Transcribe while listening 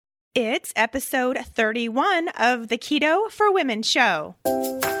It's episode 31 of the Keto for Women show.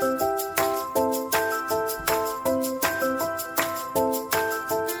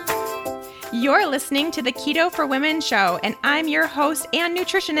 You're listening to the Keto for Women show, and I'm your host and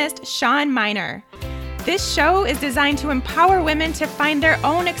nutritionist, Shawn Miner. This show is designed to empower women to find their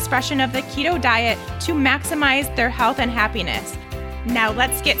own expression of the keto diet to maximize their health and happiness. Now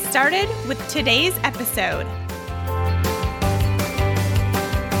let's get started with today's episode.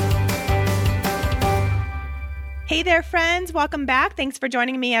 Hey there, friends. Welcome back. Thanks for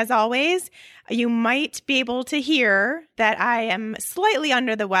joining me as always. You might be able to hear that I am slightly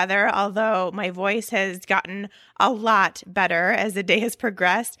under the weather, although my voice has gotten a lot better as the day has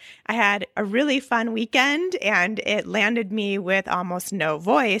progressed. I had a really fun weekend and it landed me with almost no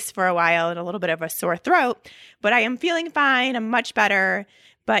voice for a while and a little bit of a sore throat, but I am feeling fine. I'm much better.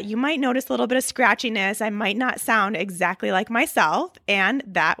 But you might notice a little bit of scratchiness. I might not sound exactly like myself, and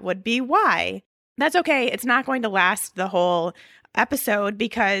that would be why. That's okay. It's not going to last the whole episode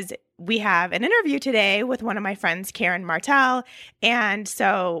because we have an interview today with one of my friends, Karen Martel. And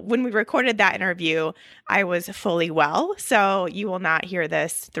so when we recorded that interview, I was fully well. So you will not hear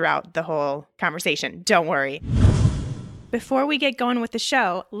this throughout the whole conversation. Don't worry. Before we get going with the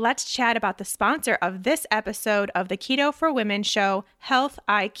show, let's chat about the sponsor of this episode of the Keto for Women show, Health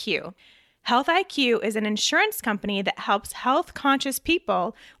IQ. Health IQ is an insurance company that helps health-conscious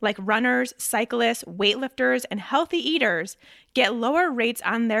people like runners, cyclists, weightlifters, and healthy eaters get lower rates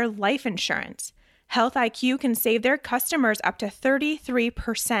on their life insurance. Health IQ can save their customers up to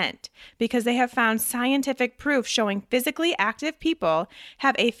 33% because they have found scientific proof showing physically active people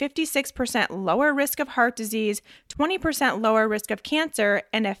have a 56% lower risk of heart disease, 20% lower risk of cancer,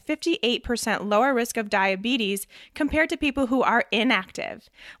 and a 58% lower risk of diabetes compared to people who are inactive.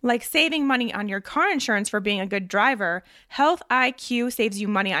 Like saving money on your car insurance for being a good driver, Health IQ saves you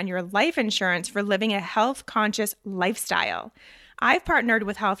money on your life insurance for living a health-conscious lifestyle. I've partnered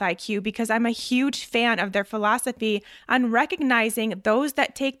with Health IQ because I'm a huge fan of their philosophy on recognizing those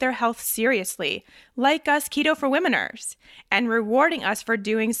that take their health seriously, like us Keto for Womeners, and rewarding us for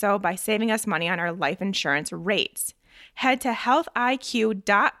doing so by saving us money on our life insurance rates. Head to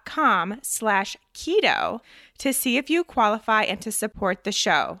healthiq.com/keto to see if you qualify and to support the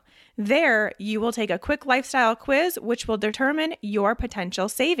show. There, you will take a quick lifestyle quiz, which will determine your potential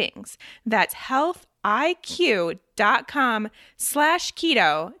savings. That's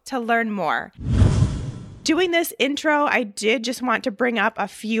healthiq.com/keto to learn more. Doing this intro, I did just want to bring up a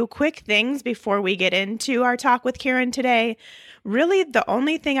few quick things before we get into our talk with Karen today. Really, the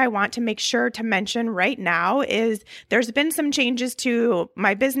only thing I want to make sure to mention right now is there's been some changes to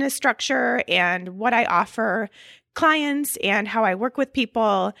my business structure and what I offer clients and how I work with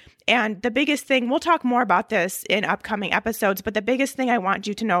people. And the biggest thing, we'll talk more about this in upcoming episodes, but the biggest thing I want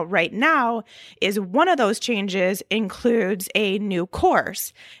you to know right now is one of those changes includes a new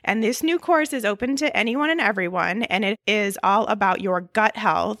course. And this new course is open to anyone and everyone, and it is all about your gut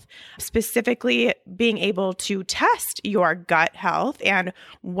health, specifically being able to test your gut health and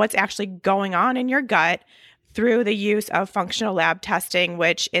what's actually going on in your gut through the use of functional lab testing,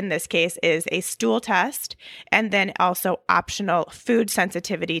 which in this case is a stool test, and then also optional food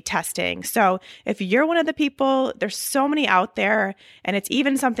sensitivity testing. So if you're one of the people, there's so many out there, and it's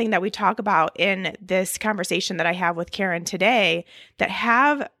even something that we talk about in this conversation that I have with Karen today, that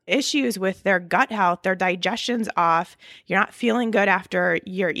have issues with their gut health, their digestion's off, you're not feeling good after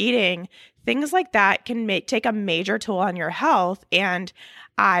you're eating. Things like that can take a major toll on your health. And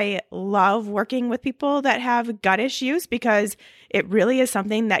I love working with people that have gut issues because it really is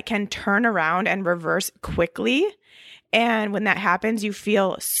something that can turn around and reverse quickly. And when that happens, you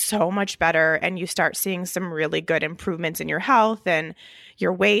feel so much better and you start seeing some really good improvements in your health and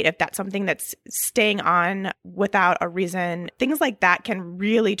your weight. If that's something that's staying on without a reason, things like that can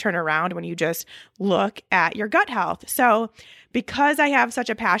really turn around when you just look at your gut health. So because I have such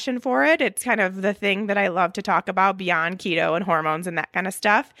a passion for it, it's kind of the thing that I love to talk about beyond keto and hormones and that kind of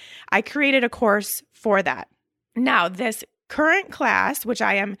stuff. I created a course for that. Now, this current class, which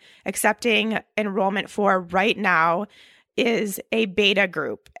I am accepting enrollment for right now, is a beta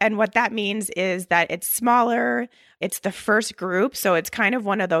group. And what that means is that it's smaller. It's the first group. So it's kind of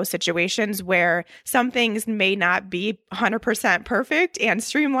one of those situations where some things may not be 100% perfect and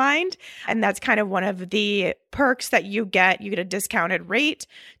streamlined. And that's kind of one of the perks that you get. You get a discounted rate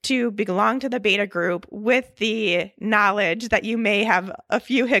to belong to the beta group with the knowledge that you may have a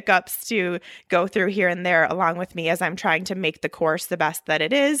few hiccups to go through here and there along with me as I'm trying to make the course the best that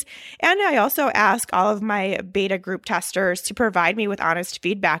it is. And I also ask all of my beta group testers to provide me with honest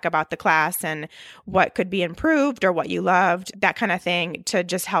feedback about the class and what could be improved or or what you loved, that kind of thing, to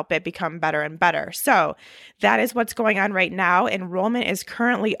just help it become better and better. So that is what's going on right now. Enrollment is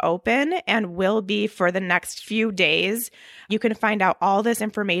currently open and will be for the next few days. You can find out all this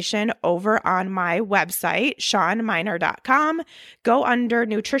information over on my website, SeanMiner.com. Go under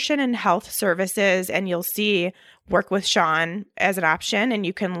Nutrition and Health Services and you'll see Work with Sean as an option, and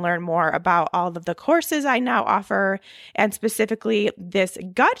you can learn more about all of the courses I now offer, and specifically this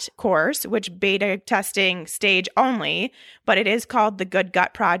gut course, which beta testing stage only, but it is called the Good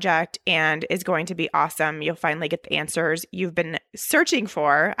Gut Project and is going to be awesome. You'll finally get the answers you've been searching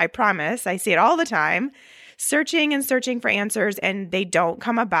for. I promise. I see it all the time. Searching and searching for answers, and they don't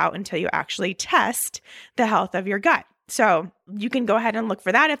come about until you actually test the health of your gut. So you can go ahead and look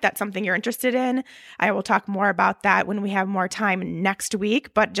for that if that's something you're interested in. I will talk more about that when we have more time next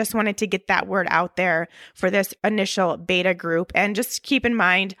week, but just wanted to get that word out there for this initial beta group. And just keep in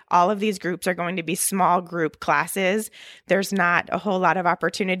mind, all of these groups are going to be small group classes. There's not a whole lot of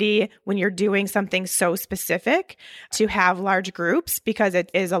opportunity when you're doing something so specific to have large groups, because it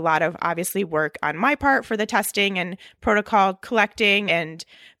is a lot of obviously work on my part for the testing and protocol collecting and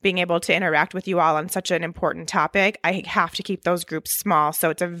being able to interact with you all on such an important topic. I have to keep those groups small.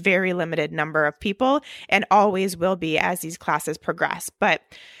 So it's a very limited number of people and always will be as these classes progress. But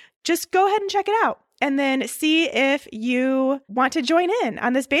just go ahead and check it out and then see if you want to join in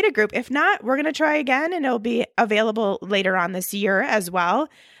on this beta group. If not, we're going to try again and it'll be available later on this year as well.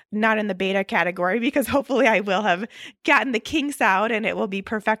 Not in the beta category, because hopefully I will have gotten the kinks out and it will be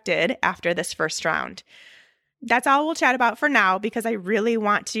perfected after this first round. That's all we'll chat about for now, because I really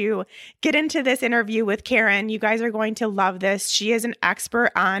want to get into this interview with Karen. You guys are going to love this. She is an expert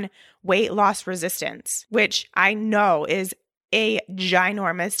on weight loss resistance, which I know is a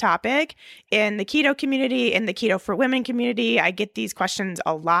ginormous topic in the keto community, in the Keto for Women community. I get these questions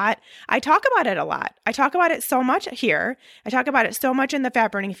a lot. I talk about it a lot. I talk about it so much here. I talk about it so much in the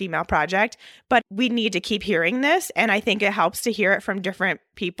Fat Burning Female Project, but we need to keep hearing this. And I think it helps to hear it from different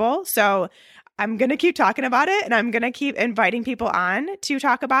people. So I'm going to keep talking about it, and I'm going to keep inviting people on to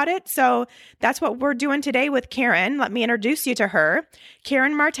talk about it. So that's what we're doing today with Karen. Let me introduce you to her.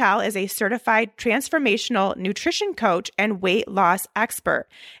 Karen Martel is a certified transformational nutrition coach and weight loss expert.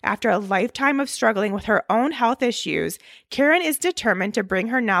 After a lifetime of struggling with her own health issues, Karen is determined to bring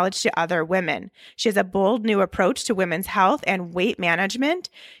her knowledge to other women. She has a bold new approach to women's health and weight management.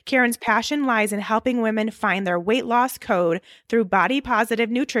 Karen's passion lies in helping women find their weight loss code through body-positive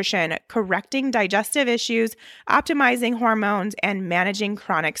nutrition, correcting digestive issues, optimizing hormones, and managing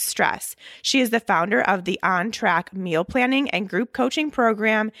chronic stress. She is the founder of the On Track meal planning and group coaching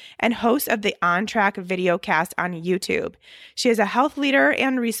program and host of the On Track videocast on YouTube. She is a health leader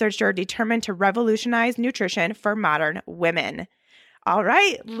and researcher determined to revolutionize nutrition for modern women. All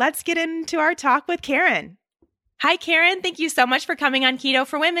right, let's get into our talk with Karen. Hi, Karen. Thank you so much for coming on Keto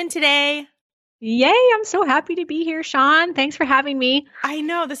for Women today. Yay, I'm so happy to be here, Sean. Thanks for having me. I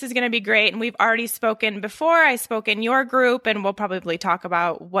know this is going to be great. And we've already spoken before. I spoke in your group, and we'll probably talk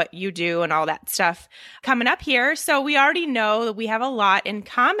about what you do and all that stuff coming up here. So we already know that we have a lot in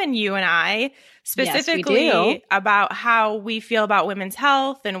common, you and I, specifically about how we feel about women's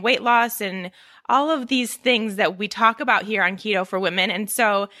health and weight loss and all of these things that we talk about here on Keto for Women. And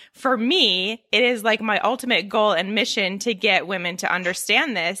so for me, it is like my ultimate goal and mission to get women to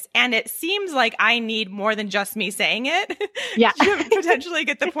understand this. And it seems like I need more than just me saying it to potentially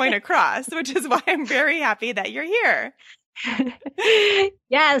get the point across, which is why I'm very happy that you're here.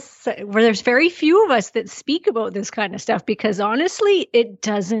 Yes, where there's very few of us that speak about this kind of stuff, because honestly, it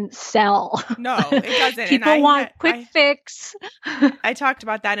doesn't sell. No, it doesn't. People want quick fix. I talked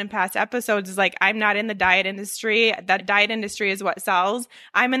about that in past episodes. Is like, I'm not in the diet industry. That diet industry is what sells.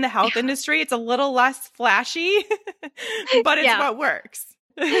 I'm in the health industry. It's a little less flashy, but it's what works.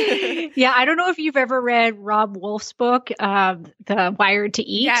 Yeah, I don't know if you've ever read Rob Wolf's book, The Wired to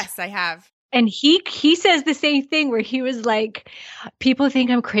Eat. Yes, I have. And he says the same thing, where he was like, people think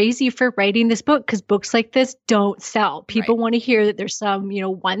I'm crazy for writing this book because books like this don't sell. People want to hear that there's some,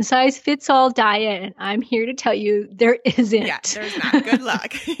 one size fits all diet. And I'm here to tell you there isn't. Yeah, there's not. Good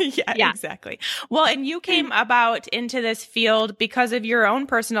luck. Yeah, exactly. Well, and you came about into this field because of your own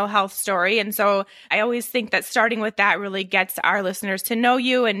personal health story. And so I always think that starting with that really gets our listeners to know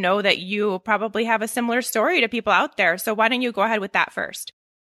you and know that you probably have a similar story to people out there. So why don't you go ahead with that first?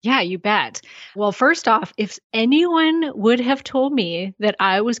 Yeah, you bet. Well, first off, if anyone would have told me that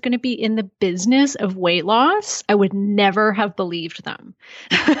I was going to be in the business of weight loss, I would never have believed them.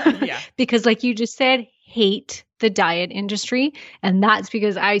 Because like you just said, hate the diet industry. And that's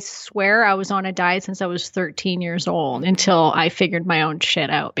because I swear I was on a diet since I was 13 years old until I figured my own shit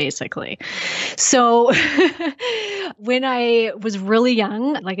out, basically. So when I was really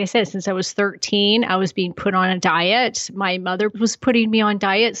young, like I said, since I was 13, I was being put on a diet. My mother was putting me on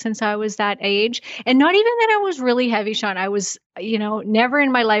diet since I was that age. And not even that I was really heavy, Sean. I was, never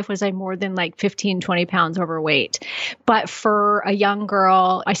in my life was I more than like 15, 20 pounds overweight. But for a young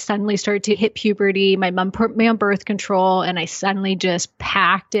girl, I suddenly started to hit puberty. My mom put me on birth control and I suddenly just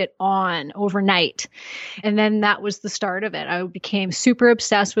packed it on overnight. And then that was the start of it. I became super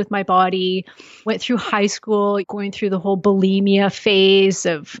obsessed with my body, went through high school, going through the whole bulimia phase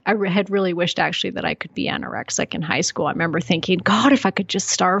I had really wished actually that I could be anorexic in high school. I remember thinking, God, if I could just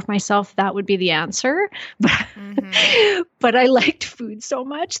starve myself, that would be the answer. But I liked food so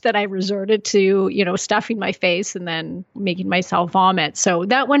much that I resorted to, stuffing my face and then making myself vomit. So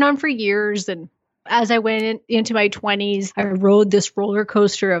that went on for years. And as I went into my 20s, I rode this roller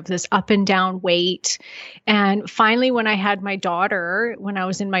coaster of this up and down weight. And finally, when I had my daughter, when I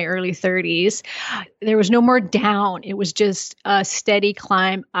was in my early 30s, there was no more down. It was just a steady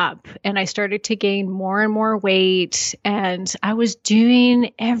climb up. And I started to gain more and more weight. And I was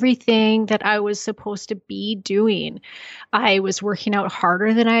doing everything that I was supposed to be doing. I was working out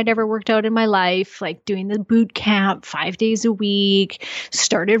harder than I had ever worked out in my life, like doing the boot camp 5 days a week,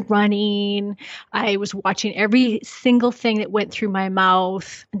 started running. I was watching every single thing that went through my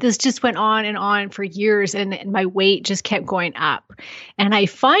mouth. This just went on and on for years, and my weight just kept going up. And I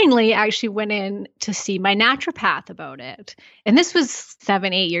finally actually went in to see my naturopath about it. And this was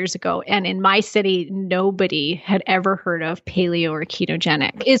 7-8 years ago. And in my city, nobody had ever heard of paleo or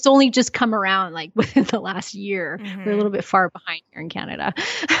ketogenic. It's only just come around like within the last year. We're a little bit far behind here in Canada.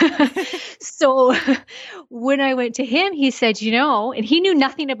 So when I went to him, he said, and he knew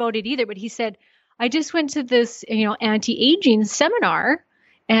nothing about it either, but he said, I just went to this, anti-aging seminar,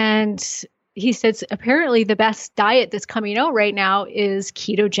 and he says, apparently the best diet that's coming out right now is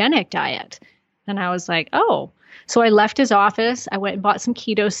ketogenic diet. And I was like, oh. So I left his office. I went and bought some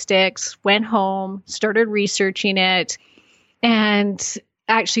keto sticks, went home, started researching it, and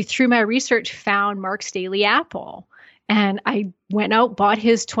actually through my research found Mark's Daily Apple. And I went out, bought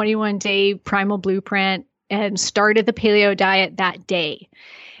his 21-day primal blueprint, and started the paleo diet that day.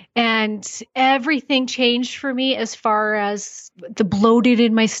 And everything changed for me as far as the bloated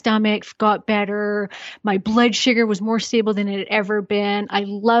in my stomach got better. My blood sugar was more stable than it had ever been. I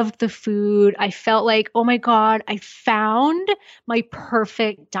loved the food. I felt like, oh my God, I found my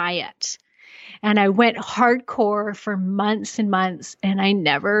perfect diet. And I went hardcore for months and months, and I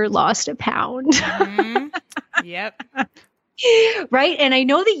never lost a pound. Yep. Right. And I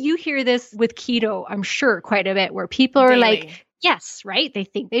know that you hear this with keto, I'm sure, quite a bit, where people are like, yes, right. They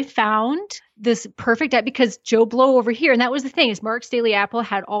think they found this perfect diet because Joe Blow over here. And that was the thing is Mark's Daily Apple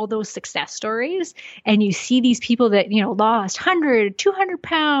had all those success stories. And you see these people that, lost 100, 200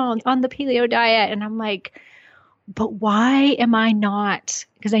 pounds on the paleo diet. And I'm like, but why am I not?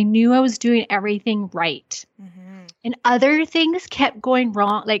 Because I knew I was doing everything right. And other things kept going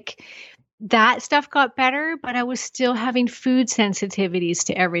wrong. Like that stuff got better, but I was still having food sensitivities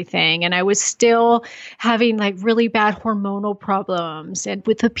to everything. And I was still having like really bad hormonal problems and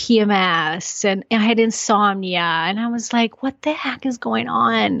with the PMS and I had insomnia. And I was like, what the heck is going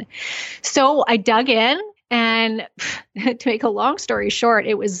on? So I dug in. And to make a long story short,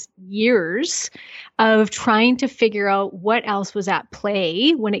 it was years of trying to figure out what else was at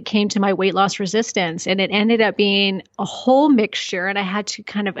play when it came to my weight loss resistance. And it ended up being a whole mixture. And I had to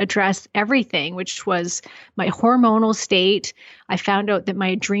kind of address everything, which was my hormonal state. I found out that my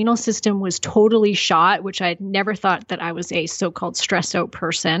adrenal system was totally shot, which I had never thought that I was a so-called stressed out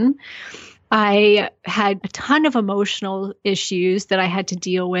person. I had a ton of emotional issues that I had to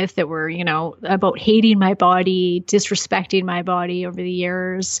deal with that were, about hating my body, disrespecting my body over the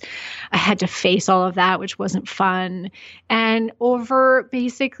years. I had to face all of that, which wasn't fun. And over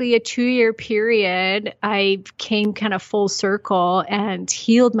basically a 2-year period, I came kind of full circle and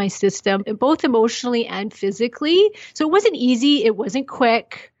healed my system, both emotionally and physically. So it wasn't easy. It wasn't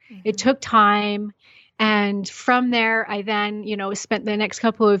quick. It took time. And from there, I then, spent the next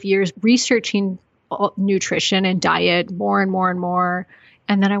couple of years researching nutrition and diet more and more and more.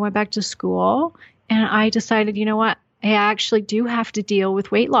 And then I went back to school and I decided, you know what? I actually do have to deal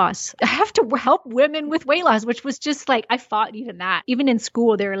with weight loss. I have to help women with weight loss, which was just like, I fought even that. Even in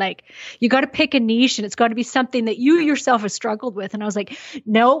school, they were like, you got to pick a niche and it's got to be something that you yourself have struggled with. And I was like,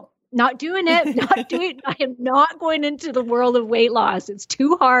 no. Not doing it. I am not going into the world of weight loss. It's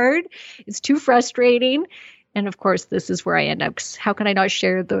too hard. It's too frustrating. And of course, this is where I end up. 'Cause how can I not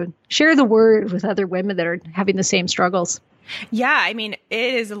share the word with other women that are having the same struggles? Yeah, I mean,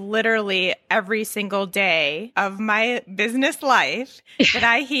 it is literally every single day of my business life that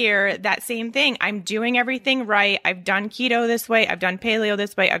I hear that same thing. I'm doing everything right. I've done keto this way. I've done paleo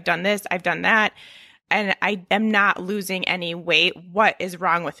this way. I've done this. I've done that. And I am not losing any weight. What is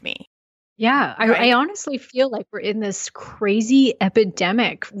wrong with me? Yeah, Right? I honestly feel like we're in this crazy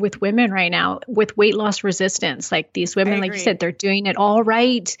epidemic with women right now with weight loss resistance. Like these women, like you said, they're doing it all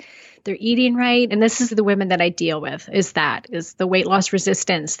right. They're eating right. And this is the women that I deal with is the weight loss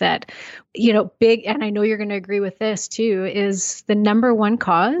resistance that, big. And I know you're going to agree with this too, is the number one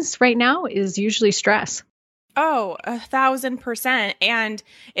cause right now is usually stress. Oh, 1,000%. And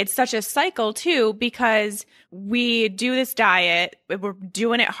it's such a cycle too, because we do this diet, we're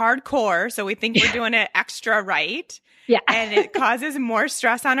doing it hardcore. So we think we're doing it extra right. Yeah. And it causes more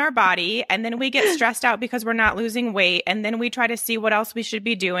stress on our body. And then we get stressed out because we're not losing weight. And then we try to see what else we should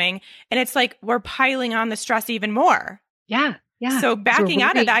be doing. And it's like we're piling on the stress even more. Yeah. Yeah. So backing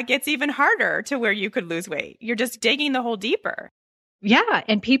out of that gets even harder to where you could lose weight. You're just digging the hole deeper. Yeah.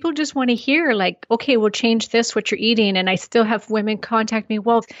 And people just want to hear like, okay, we'll change this, what you're eating. And I still have women contact me.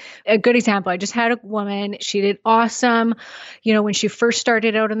 Well, a good example, I just had a woman, she did awesome. When she first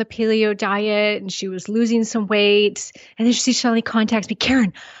started out on the paleo diet and she was losing some weight. And then she suddenly contacts me,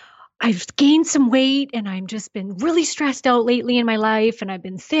 Karen, I've gained some weight and I've just been really stressed out lately in my life and I've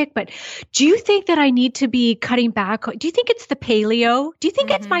been sick. But do you think that I need to be cutting back? Do you think it's the paleo? Do you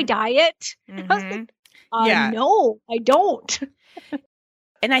think it's my diet? Mm-hmm. I was like, no, I don't.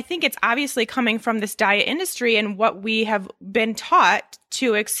 And I think it's obviously coming from this diet industry, and what we have been taught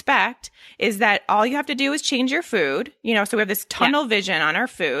to expect is that all you have to do is change your food. So we have this tunnel vision on our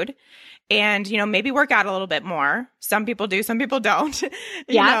food and, maybe work out a little bit more. Some people do, some people don't,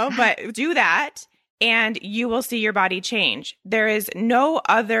 but do that and you will see your body change. There is no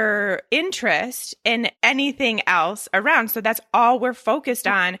other interest in anything else around. So that's all we're focused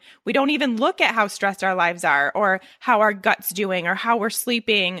on. We don't even look at how stressed our lives are or how our gut's doing or how we're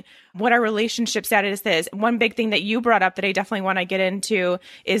sleeping, what our relationship status is. One big thing that you brought up that I definitely want to get into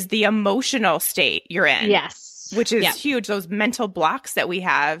is the emotional state you're in. Yes. Which is huge, those mental blocks that we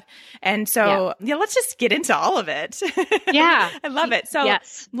have. And so, let's just get into all of it. Yeah. I love it. So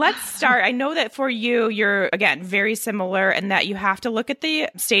let's start. I know that for you, you're, again, very similar in that you have to look at the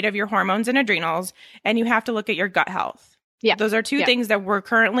state of your hormones and adrenals, and you have to look at your gut health. Yeah. Those are two things that we're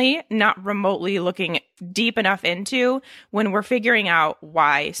currently not remotely looking deep enough into when we're figuring out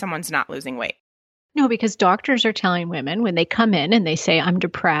why someone's not losing weight. No, because doctors are telling women when they come in and they say, I'm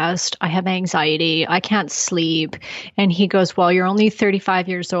depressed, I have anxiety, I can't sleep. And he goes, well, you're only 35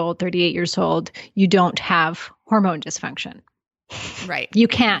 years old, 38 years old. You don't have hormone dysfunction. Right. You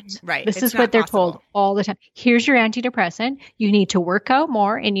can't. Right. This is what they're told all the time. Here's your antidepressant. You need to work out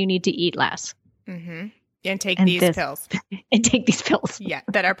more and you need to eat less. Mm-hmm. And take these pills. And take these pills. Yeah.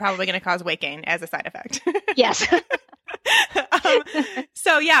 That are probably going to cause weight gain as a side effect. Yes.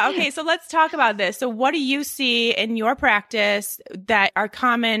 Okay. So let's talk about this. So what do you see in your practice that are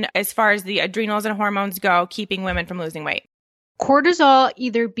common as far as the adrenals and hormones go, keeping women from losing weight? Cortisol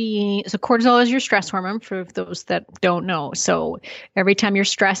cortisol is your stress hormone for those that don't know. So every time you're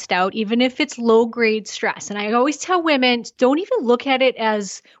stressed out, even if it's low grade stress, and I always tell women, don't even look at it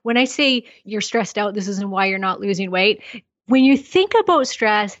as when I say you're stressed out, this isn't why you're not losing weight. When you think about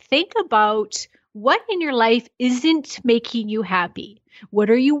stress, think about what in your life isn't making you happy. What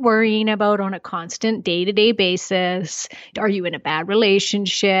are you worrying about on a constant day-to-day basis? Are you in a bad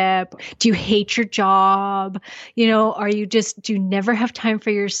relationship? Do you hate your job? Do you never have time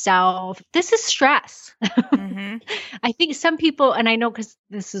for yourself? This is stress. Mm-hmm. I think some people, and I know because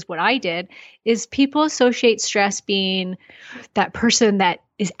this is what I did, is people associate stress being that person that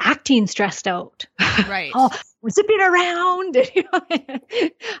is acting stressed out. Right. We're zipping around.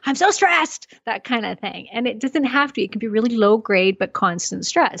 I'm so stressed, that kind of thing. And it doesn't have to be. It can be really low grade, but constant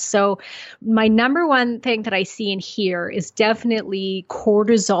stress. So my number one thing that I see and hear is definitely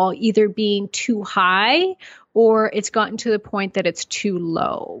cortisol either being too high or it's gotten to the point that it's too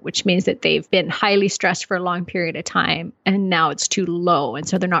low, which means that they've been highly stressed for a long period of time and now it's too low. And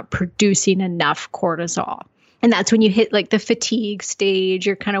so they're not producing enough cortisol. And that's when you hit like the fatigue stage,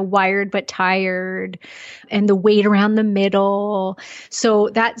 you're kind of wired but tired, and the weight around the middle. So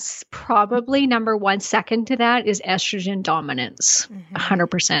that's probably number one. Second to that is estrogen dominance,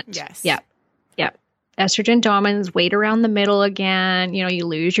 100%. Yes. Yep. estrogen dominance, weight around the middle again. You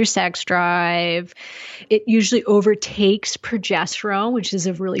lose your sex drive. It usually overtakes progesterone, which is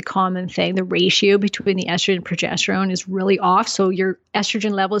a really common thing. The ratio between the estrogen and progesterone is really off. So your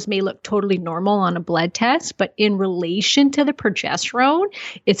estrogen levels may look totally normal on a blood test, but in relation to the progesterone,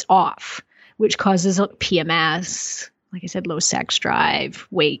 it's off, which causes PMS, like I said, low sex drive,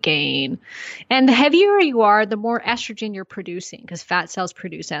 weight gain. And the heavier you are, the more estrogen you're producing, because fat cells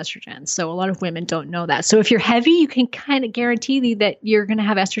produce estrogen. So a lot of women don't know that. So if you're heavy, you can kind of guarantee that you're going to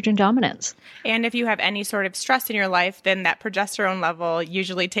have estrogen dominance. And if you have any sort of stress in your life, then that progesterone level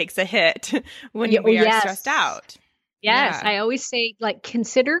usually takes a hit when we are stressed out. Yes. Yeah. I always say,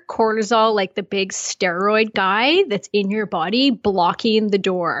 consider cortisol like the big steroid guy that's in your body blocking the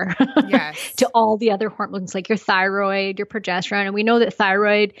door to all the other hormones, like your thyroid, your progesterone. And we know that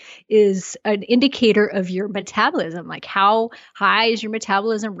thyroid is an indicator of your metabolism, like how high is your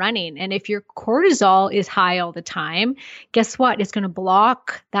metabolism running. And if your cortisol is high all the time, guess what? It's going to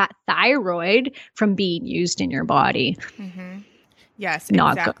block that thyroid from being used in your body. Mm-hmm. Yes,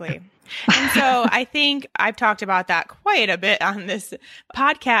 exactly. And so I think I've talked about that quite a bit on this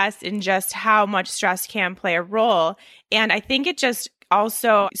podcast, and just how much stress can play a role. And I think it just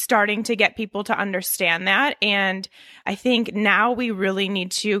also starting to get people to understand that. And I think now we really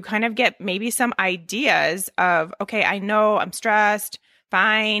need to kind of get maybe some ideas of, okay, I know I'm stressed.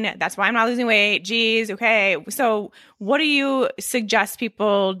 Fine. That's why I'm not losing weight. Geez. Okay. So what do you suggest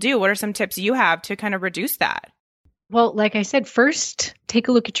people do? What are some tips you have to kind of reduce that? Well, like I said, first, take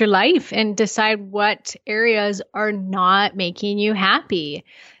a look at your life and decide what areas are not making you happy.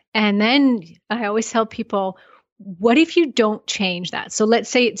 And then I always tell people, what if you don't change that? So let's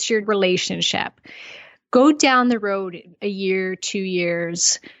say it's your relationship. Go down the road a year, 2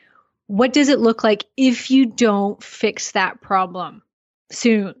 years. What does it look like if you don't fix that problem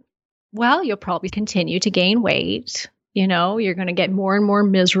soon? Well, you'll probably continue to gain weight. You're going to get more and more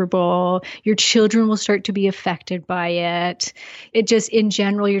miserable. Your children will start to be affected by it. It just, in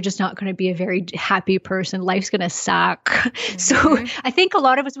general, you're just not going to be a very happy person. Life's going to suck. Mm-hmm. So I think a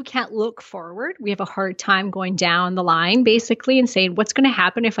lot of us, we can't look forward. We have a hard time going down the line, basically, and saying, what's going to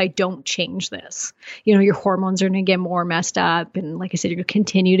happen if I don't change this? Your hormones are going to get more messed up. And like I said, you're going to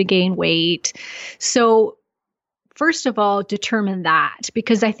continue to gain weight. So first of all, determine that,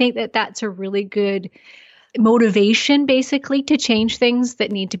 because I think that that's a really good motivation, basically, to change things that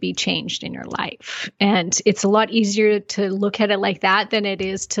need to be changed in your life. And it's a lot easier to look at it like that than it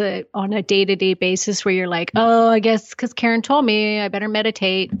is to on a day-to-day basis where you're like, oh, I guess because Karen told me I better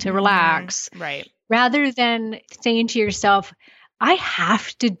meditate to relax. Right. Rather than saying to yourself, I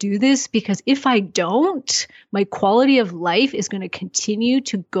have to do this because if I don't, my quality of life is going to continue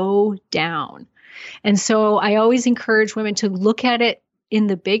to go down. And so I always encourage women to look at it in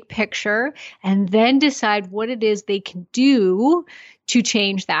the big picture and then decide what it is they can do to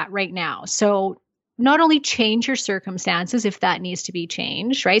change that right now. So not only change your circumstances if that needs to be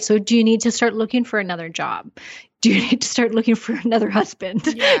changed, right? So do you need to start looking for another job? Do you need to start looking for another husband?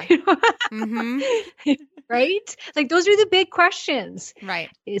 Yeah. Mm-hmm. Right? Like those are the big questions. Right.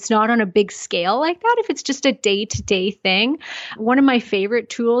 It's not on a big scale like that. If it's just a day-to-day thing. One of my favorite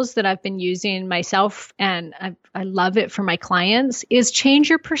tools that I've been using myself, and I love it for my clients, is change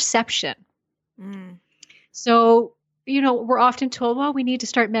your perception. So, we're often told, well, we need to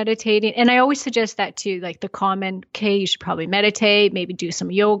start meditating. And I always suggest that too, like the common, okay, you should probably meditate, maybe do some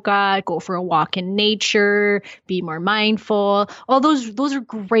yoga, go for a walk in nature, be more mindful. All those are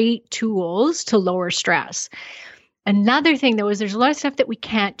great tools to lower stress. Another thing though is there's a lot of stuff that we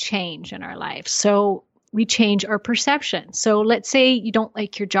can't change in our life. So we change our perception. So let's say you don't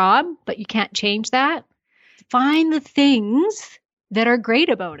like your job, but you can't change that. Find the things that are great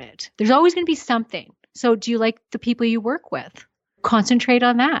about it. There's always going to be something. So do you like the people you work with? Concentrate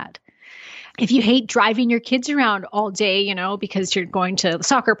on that. If you hate driving your kids around all day, because you're going to the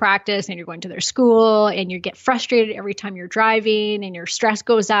soccer practice and you're going to their school and you get frustrated every time you're driving and your stress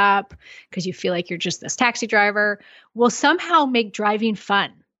goes up because you feel like you're just this taxi driver, well, somehow make driving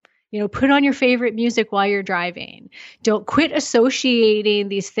fun. Put on your favorite music while you're driving. Don't quit associating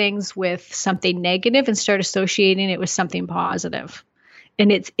these things with something negative and start associating it with something positive.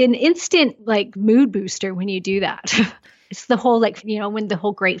 And it's an instant mood booster when you do that. It's the whole when the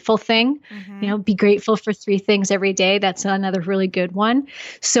whole grateful thing, be grateful for 3 things every day. That's another really good one.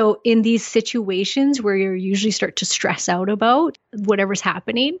 So in these situations where you usually start to stress out about whatever's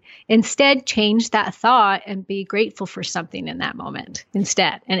happening, instead change that thought and be grateful for something in that moment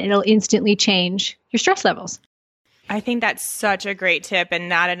instead. And it'll instantly change your stress levels. I think that's such a great tip, and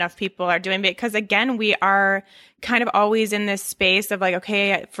not enough people are doing it because, again, we are kind of always in this space of like,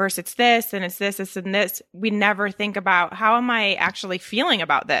 okay, at first it's this and it's this and this. We never think about how am I actually feeling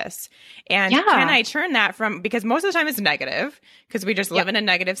about this? And can I turn that from, because most of the time it's negative because we just live in a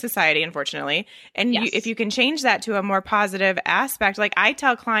negative society, unfortunately. And if you can change that to a more positive aspect, like I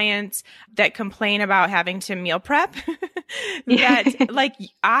tell clients that complain about having to meal prep that like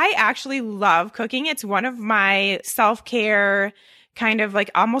I actually love cooking. It's one of my self-care kind of like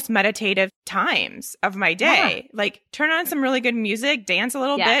almost meditative times of my day. Like turn on some really good music, dance a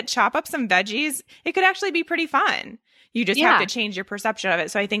little bit, chop up some veggies. It could actually be pretty fun. You just have to change your perception of it.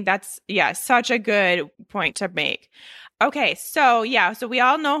 So I think that's, such a good point to make. Okay. So so we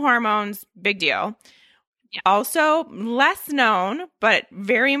all know hormones, big deal. Yeah. Also less known, but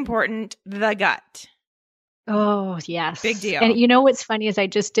very important, the gut. Oh, yes. Big deal. And you know what's funny is I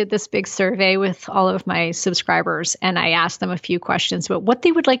just did this big survey with all of my subscribers and I asked them a few questions about what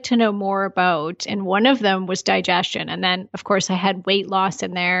they would like to know more about. And one of them was digestion. And then, of course, I had weight loss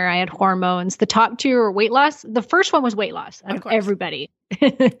in there. I had hormones. The top two were weight loss. The first one was weight loss out of everybody.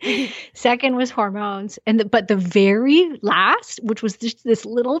 Second was hormones. But the very last, which was just this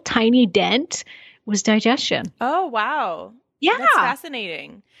little tiny dent, was digestion. Oh, wow. Yeah. That's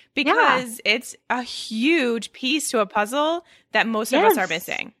fascinating. Because it's a huge piece to a puzzle that most of us are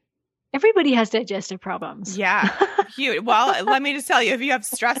missing. Everybody has digestive problems. Yeah. Huge. Well, let me just tell you, if you have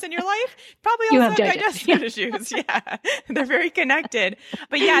stress in your life, probably also have digestive issues. Yeah. They're very connected.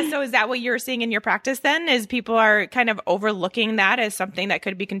 But so is that what you're seeing in your practice then? Is people are kind of overlooking that as something that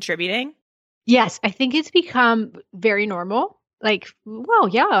could be contributing? Yes. I think it's become very normal. Like, well,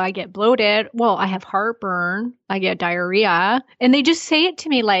 I get bloated. Well, I have heartburn. I get diarrhea. And they just say it to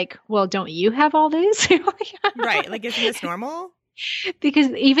me like, well, don't you have all this? Right. Like, isn't this normal? Because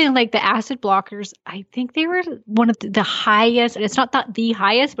even like the acid blockers, I think they were one of the highest, and it's not that the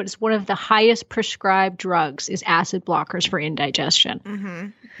highest, but it's one of the highest prescribed drugs is acid blockers for indigestion. Mm-hmm.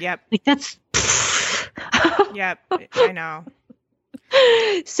 Yep. Like that's. Yep. I know.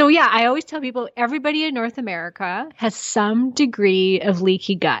 So I always tell people everybody in North America has some degree of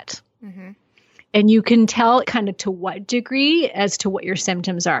leaky gut. Mm-hmm. And you can tell kind of to what degree as to what your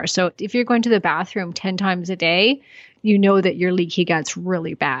symptoms are. So if you're going to the bathroom 10 times a day, you know that your leaky gut's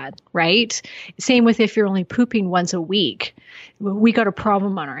really bad, right? Same with if you're only pooping once a week. We got a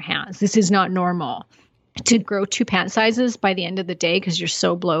problem on our hands. This is not normal. To grow 2 pant sizes by the end of the day because you're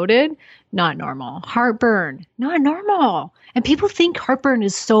so bloated, not normal. Heartburn, not normal. And people think heartburn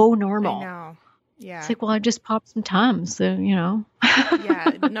is so normal. I know. Yeah. It's like, well, I just popped some Tums, so, No,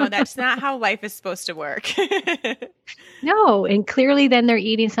 that's not how life is supposed to work. No. And clearly then they're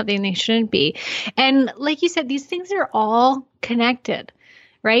eating something they shouldn't be. And like you said, these things are all connected,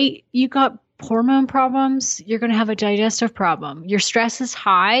 right? You got hormone problems, you're going to have a digestive problem. Your stress is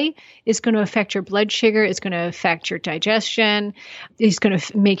high, it's going to affect your blood sugar, it's going to affect your digestion, it's going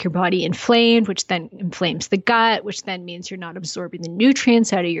to make your body inflamed, which then inflames the gut, which then means you're not absorbing the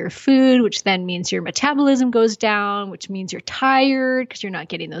nutrients out of your food, which then means your metabolism goes down, which means you're tired because you're not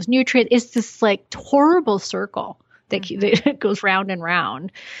getting those nutrients. It's this like horrible circle that goes round and round.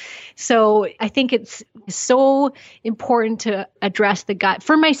 So I think it's so important to address the gut.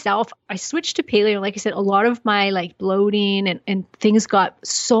 For myself, I switched to paleo. Like I said, a lot of my like bloating and things got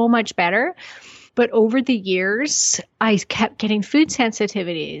so much better. But over the years, I kept getting food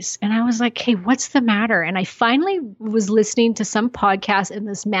sensitivities. And I was like, hey, what's the matter? And I finally was listening to some podcast and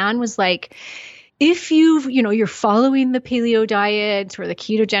this man was like, if you're following the paleo diet or the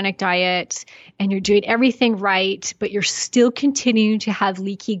ketogenic diet and you're doing everything right, but you're still continuing to have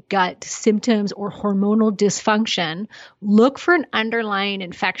leaky gut symptoms or hormonal dysfunction, look for an underlying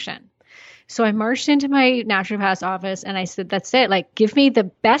infection. So I marched into my naturopath's office and I said, that's it. Like, give me the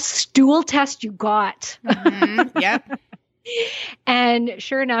best stool test you got. Mm-hmm. Yep. And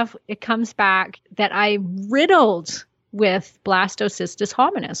sure enough, it comes back that I'm riddled with blastocystis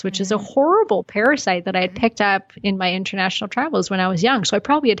hominis, which is a horrible parasite that I had picked up in my international travels when I was young. So I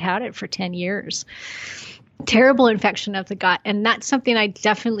probably had it for 10 years. Terrible infection of the gut. And that's something I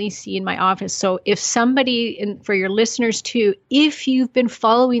definitely see in my office. So if somebody, and for your listeners too, if you've been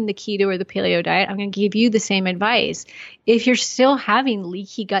following the keto or the paleo diet, I'm going to give you the same advice. If you're still having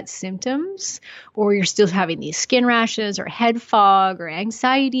leaky gut symptoms, or you're still having these skin rashes or head fog or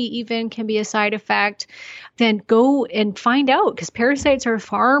anxiety even can be a side effect, then go and find out, because parasites are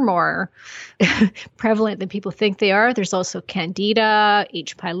far more prevalent than people think they are. There's also Candida,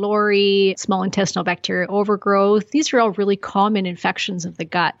 H. pylori, small intestinal bacterial overgrowth. These are all really common infections of the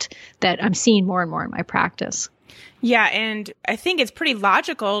gut that I'm seeing more and more in my practice. Yeah. And I think it's pretty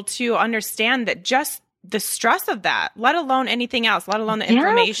logical to understand that just the stress of that, let alone anything else, let alone the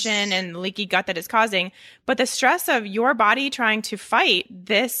inflammation and leaky gut that it's causing, but the stress of your body trying to fight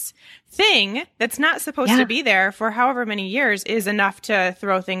this thing that's not supposed to be there for however many years is enough to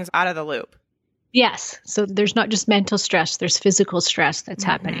throw things out of the loop. Yes. So there's not just mental stress, there's physical stress that's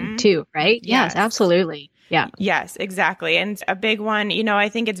happening too, right? Yes, absolutely. Yeah. Yes, exactly. And a big one, you know, I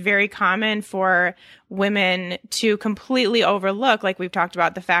think it's very common for women to completely overlook, like we've talked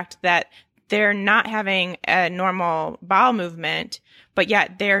about, the fact that they're not having a normal bowel movement, but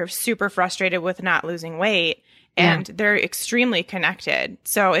yet they're super frustrated with not losing weight. And they're extremely connected.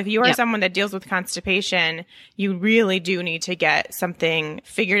 So if you are someone that deals with constipation, you really do need to get something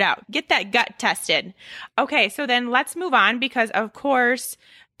figured out. Get that gut tested. Okay, so then let's move on, because of course,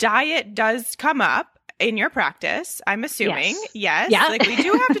 diet does come up in your practice, I'm assuming. Yes. Like we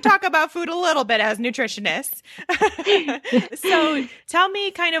do have to talk about food a little bit as nutritionists. So tell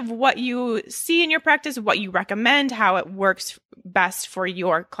me kind of what you see in your practice, what you recommend, how it works best for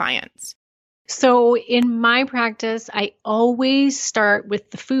your clients. So in my practice, I always start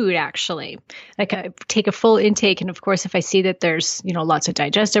with the food, actually. Like I take a full intake. And of course, if I see that there's, you know, lots of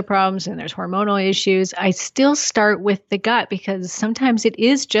digestive problems and there's hormonal issues, I still start with the gut, because sometimes it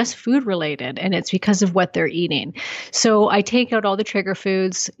is just food related and it's because of what they're eating. So I take out all the trigger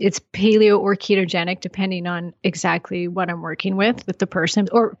foods. It's paleo or ketogenic, depending on exactly what I'm working with the person,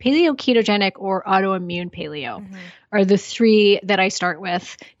 or paleo, ketogenic, or autoimmune paleo. Are the three that I start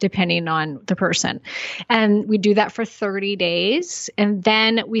with, depending on the person. And we do that for 30 days, and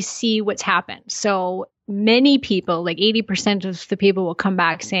then we see what's happened. So many people, like 80% of the people, will come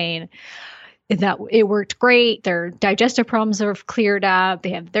back saying that it worked great. Their digestive problems have cleared up. They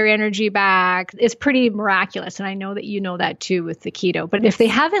have their energy back. It's pretty miraculous. And I know that you know that too with the keto. But if they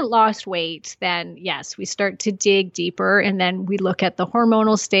haven't lost weight, then yes, we start to dig deeper, and then we look at the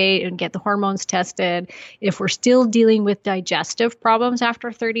hormonal state and get the hormones tested. If we're still dealing with digestive problems after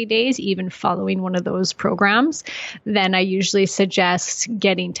 30 days, even following one of those programs, then I usually suggest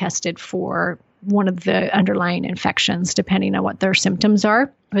getting tested for one of the underlying infections, depending on what their symptoms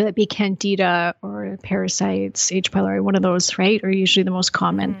are, whether it be candida or parasites, H. pylori, one of those, right, are usually the most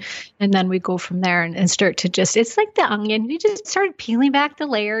common. And then we go from there and start to just, it's like the onion. We just start peeling back the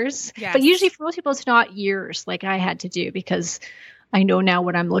layers. But usually for most people, it's not years like I had to do, because I know now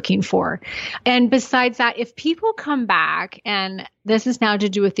what I'm looking for. And besides that, if people come back, and this is now to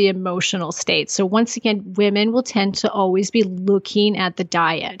do with the emotional state. So once again, women will tend to always be looking at the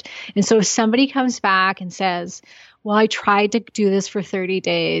diet. And so if somebody comes back and says, well, I tried to do this for 30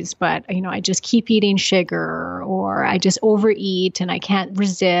 days, but, you know, I just keep eating sugar, or I just overeat and I can't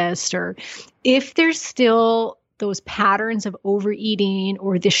resist, or if there's still those patterns of overeating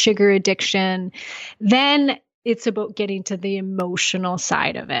or the sugar addiction, then it's about getting to the emotional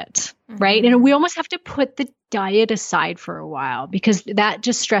side of it, right? And we almost have to put the diet aside for a while, because that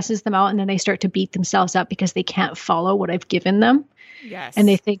just stresses them out. And then they start to beat themselves up because they can't follow what I've given them. And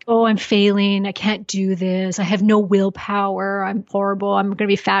they think, oh, I'm failing. I can't do this. I have no willpower. I'm horrible. I'm going to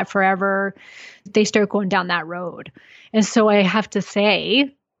be fat forever. They start going down that road. And so I have to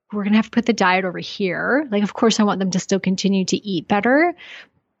say, we're going to have to put the diet over here. Like, of course, I want them to still continue to eat better,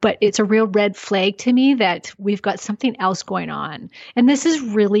 but it's a real red flag to me that we've got something else going on. And this is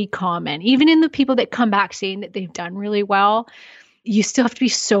really common. Even in the people that come back saying that they've done really well, you still have to be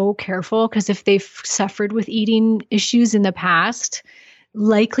so careful, because if they've suffered with eating issues in the past,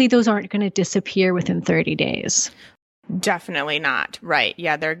 likely those aren't going to disappear within 30 days. Definitely not. Right.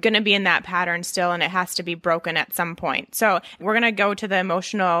 Yeah, they're going to be in that pattern still, and it has to be broken at some point. So we're going to go to the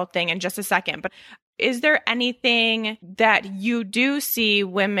emotional thing in just a second. But is there anything that you do see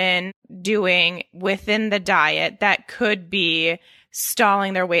women doing within the diet that could be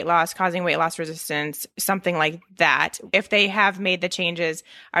stalling their weight loss, causing weight loss resistance, something like that? If they have made the changes,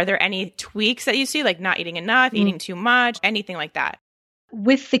 are there any tweaks that you see, like not eating enough, eating too much, anything like that?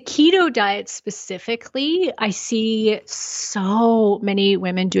 With the keto diet specifically, I see so many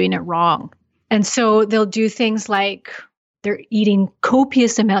women doing it wrong. And so they'll do things like they're eating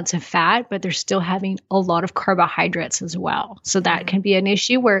copious amounts of fat, but they're still having a lot of carbohydrates as well. So that can be an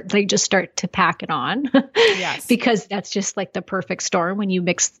issue where they just start to pack it on. Because that's just like the perfect storm when you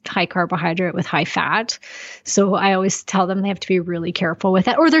mix high carbohydrate with high fat. So I always tell them they have to be really careful with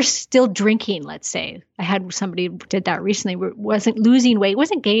that. Or they're still drinking, let's say. I had somebody who did that recently, where wasn't losing weight,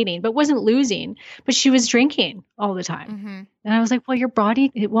 wasn't gaining, but wasn't losing, but she was drinking all the time. And I was like, well, your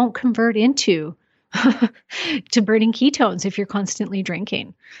body, it won't convert into to burning ketones if you're constantly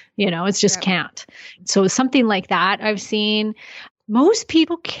drinking. You know, it's just can't. So something like that I've seen. Most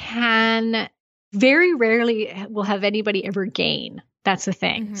people can very rarely will have anybody ever gain. That's the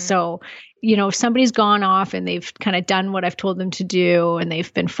thing. Mm-hmm. So, if somebody's gone off and they've kind of done what I've told them to do and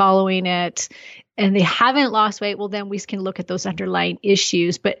they've been following it and they haven't lost weight, well, then we can look at those underlying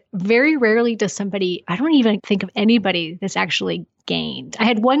issues. But very rarely does somebody, I don't even think of anybody that's actually gained. I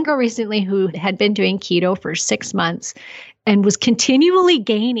had one girl recently who had been doing keto for 6 months and was continually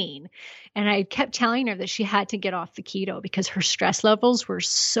gaining. And I kept telling her that she had to get off the keto because her stress levels were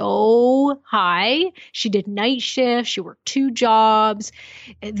so high. She did night shifts. She worked 2 jobs.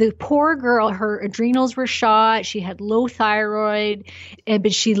 The poor girl, her adrenals were shot. She had low thyroid,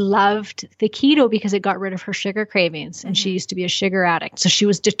 but she loved the keto because it got rid of her sugar cravings. And she used to be a sugar addict. So she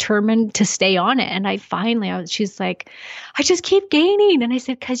was determined to stay on it. And she's like, I just keep gaining. And I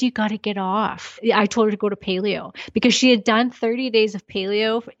said, because you got to get off. I told her to go to paleo because she had done 30 days of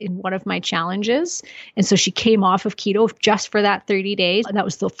paleo in one of my challenges. And so she came off of keto just for that 30 days. And that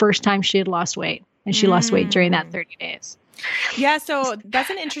was the first time she had lost weight. And she lost weight during that 30 days. Yeah. So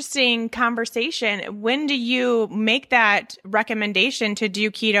that's an interesting conversation. When do you make that recommendation to do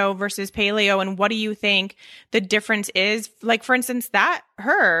keto versus paleo? And what do you think the difference is? Like, for instance,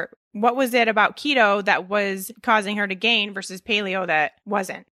 what was it about keto that was causing her to gain versus paleo that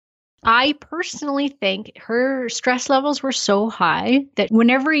wasn't? I personally think her stress levels were so high that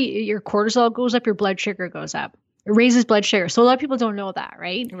whenever your cortisol goes up, your blood sugar goes up. It raises blood sugar. So a lot of people don't know that,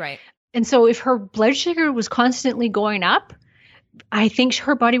 right? Right. And so if her blood sugar was constantly going up, I think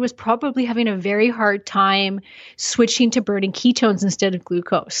her body was probably having a very hard time switching to burning ketones instead of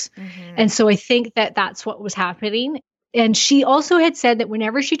glucose. Mm-hmm. And so I think that that's what was happening. And she also had said that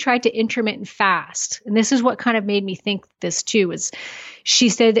whenever she tried to intermittent fast, and this is what kind of made me think this too, is she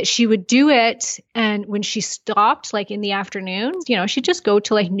said that she would do it. And when she stopped, like in the afternoon, she'd just go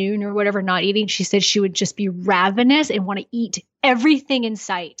to like noon or whatever, not eating. She said she would just be ravenous and want to eat everything in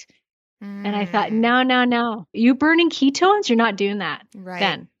sight. And I thought, no. You burning ketones, you're not doing that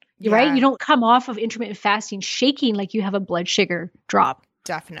then. Yeah. Right? You don't come off of intermittent fasting shaking like you have a blood sugar drop.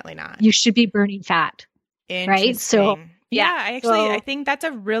 Definitely not. You should be burning fat. Right? So, I think that's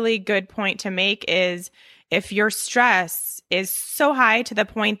a really good point to make is if your stress is so high to the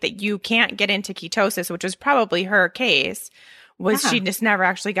point that you can't get into ketosis, which was probably her case, she just never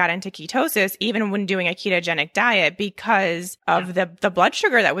actually got into ketosis, even when doing a ketogenic diet because of the blood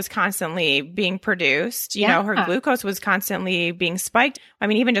sugar that was constantly being produced. Her glucose was constantly being spiked. I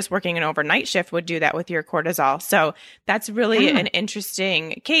mean, even just working an overnight shift would do that with your cortisol. So that's really an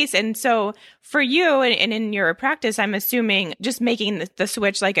interesting case. And so for you and in your practice, I'm assuming just making the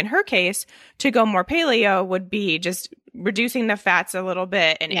switch, like in her case, to go more paleo would be just reducing the fats a little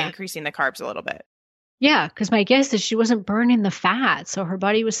bit and increasing the carbs a little bit. Yeah, because my guess is she wasn't burning the fat. So her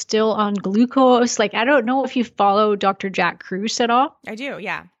body was still on glucose. Like, I don't know if you follow Dr. Jack Kruse at all. I do,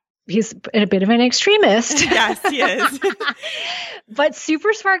 yeah. He's a bit of an extremist. Yes, he is. But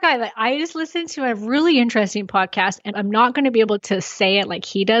super smart guy. Like, I just listened to a really interesting podcast, and I'm not going to be able to say it like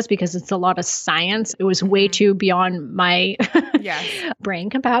he does because it's a lot of science. It was way too beyond my brain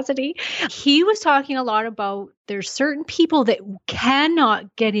capacity. He was talking a lot about there's certain people that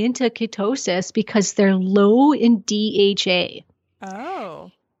cannot get into ketosis because they're low in DHA.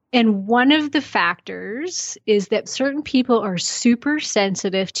 Oh. And one of the factors is that certain people are super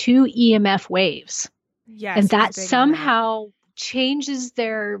sensitive to EMF waves. Yes. And that somehow changes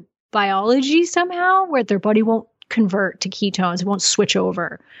their biology somehow, where their body won't convert to ketones, it won't switch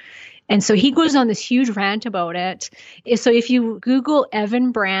over. And so he goes on this huge rant about it. So if you Google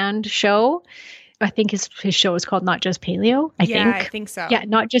Evan Brand show, I think his show is called Not Just Paleo. I think so. Yeah,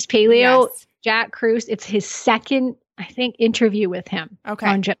 Not Just Paleo. Yes. Jack Kruse. It's his second, I think, interview with him.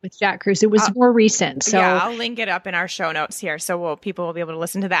 Okay. With Jack Kruse. It was more recent. So I'll link it up in our show notes here, so people will be able to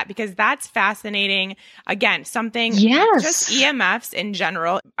listen to that because that's fascinating. Again, something. Yes. Just EMFs in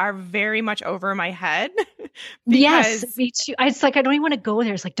general are very much over my head. Yes, me too. It's like I don't even want to go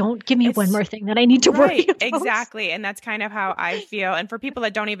there. It's like, don't give me one more thing that I need to worry about. Exactly. And that's kind of how I feel. And for people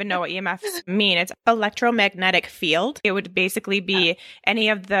that don't even know what EMFs mean, it's electromagnetic field. It would basically be any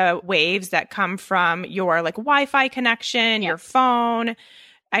of the waves that come from your like Wi-Fi connection, your phone.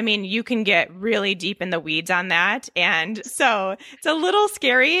 I mean, you can get really deep in the weeds on that. And so it's a little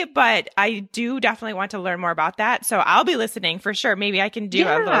scary, but I do definitely want to learn more about that. So I'll be listening for sure. Maybe I can do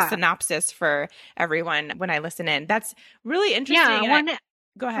a little synopsis for everyone when I listen in. That's really interesting. Yeah,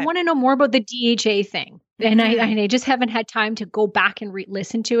 go ahead. I want to know more about the DHA thing. And I just haven't had time to go back and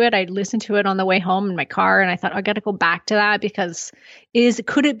listen to it. I listened to it on the way home in my car, and I thought I got to go back to that because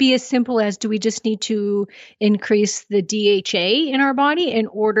could it be as simple as, do we just need to increase the DHA in our body in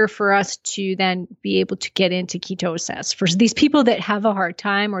order for us to then be able to get into ketosis? For these people that have a hard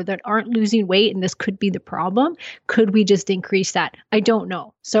time or that aren't losing weight, and this could be the problem, could we just increase that? I don't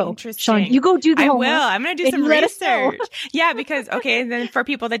know. So Sean, you go do the homework. I will. I'm going to do some research. Yeah, because, okay, and then for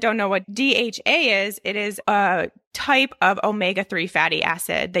people that don't know what DHA is, it is a type of omega-3 fatty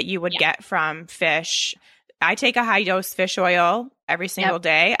acid that you would get from fish. I take a high dose fish oil every single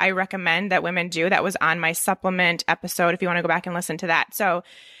day. I recommend that women do. That was on my supplement episode if you want to go back and listen to that. So,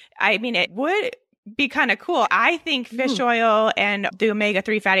 I mean, it would be kind of cool. I think fish oil and the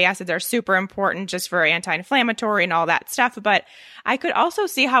omega-3 fatty acids are super important just for anti-inflammatory and all that stuff. But I could also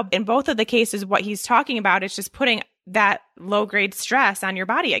see how in both of the cases, what he's talking about is just putting that low-grade stress on your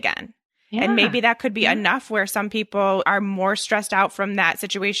body again. Yeah. And maybe that could be enough where some people are more stressed out from that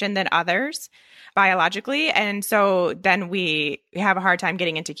situation than others biologically. And so then we have a hard time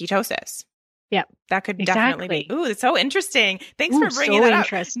getting into ketosis. Yeah. That could definitely be. Ooh, it's so interesting. Thanks for bringing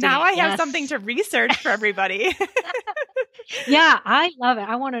that up. Now I have something to research for everybody. Yeah, I love it.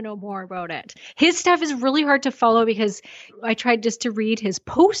 I want to know more about it. His stuff is really hard to follow because I tried just to read his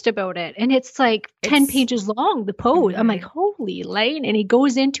post about it, and it's like 10 pages long, the post. I'm like, holy light. And he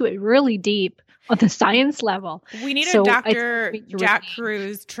goes into it really deep on the science level. We need a Dr. Jack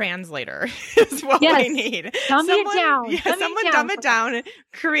Cruz translator is what we need. Dumb it down. Yeah, someone dumb it down,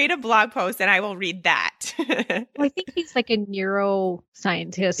 create a blog post, and I will read that. Well, I think he's like a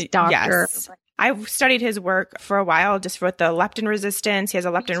neuroscientist doctor. Yes. I've studied his work for a while just with the leptin resistance. He has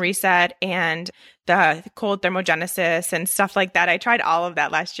a leptin reset and the cold thermogenesis and stuff like that. I tried all of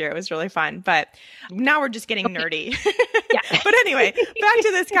that last year. It was really fun. But now we're just getting nerdy. But anyway, back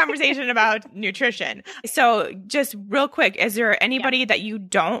to this conversation about nutrition. So just real quick, is there anybody that you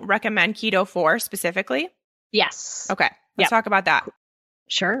don't recommend keto for specifically? Yes. Okay. Let's talk about that.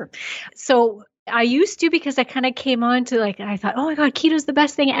 Sure. So I used to, because I kind of came on to I thought, oh my God, keto's the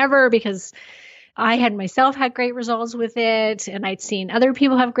best thing ever, because I had myself had great results with it, and I'd seen other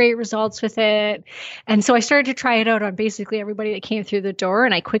people have great results with it. And so I started to try it out on basically everybody that came through the door.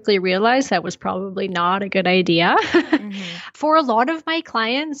 And I quickly realized that was probably not a good idea. For a lot of my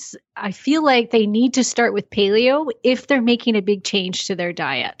clients, I feel like they need to start with paleo if they're making a big change to their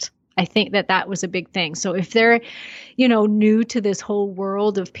diet. I think that was a big thing. So if they're, new to this whole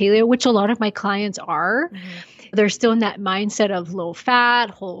world of paleo, which a lot of my clients are, they're still in that mindset of low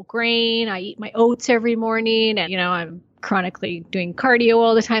fat, whole grain. I eat my oats every morning, and, I'm chronically doing cardio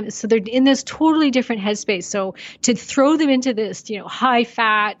all the time. So they're in this totally different headspace. So to throw them into this, high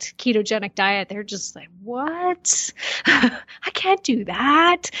fat ketogenic diet, they're just like, what? I can't do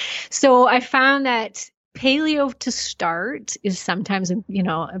that. So I found that paleo to start is sometimes, a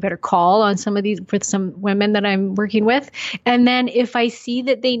better call on some of these with some women that I'm working with. And then if I see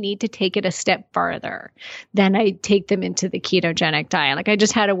that they need to take it a step farther, then I take them into the ketogenic diet. Like I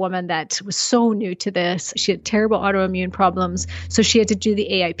just had a woman that was so new to this. She had terrible autoimmune problems. So she had to do the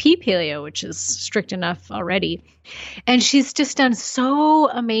AIP paleo, which is strict enough already. And she's just done so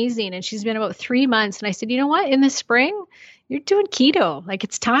amazing. And she's been about 3 months. And I said, you know what, in the spring, you're doing keto, like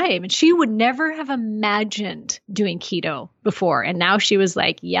it's time. And she would never have imagined doing keto before. And now she was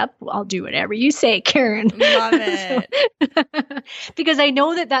like, yep, I'll do whatever you say, Karen. Love it. Because I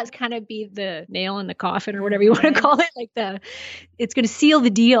know that that's kind of be the nail in the coffin or whatever you want to call it. It's going to seal the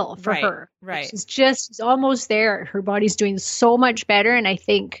deal for her. Right. She's almost there. Her body's doing so much better. And I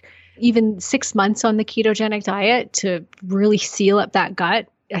think even 6 months on the ketogenic diet to really seal up that gut,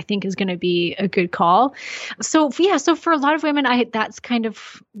 I think is going to be a good call. So for a lot of women, that's kind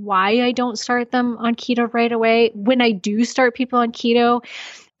of why I don't start them on keto right away. When I do start people on keto,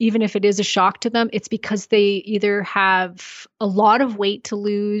 even if it is a shock to them, it's because they either have a lot of weight to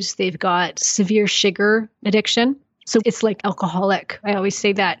lose, they've got severe sugar addiction. So it's like alcoholic. I always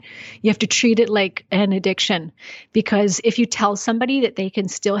say that you have to treat it like an addiction, because if you tell somebody that they can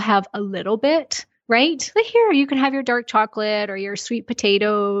still have a little bit, right? Like here, you can have your dark chocolate or your sweet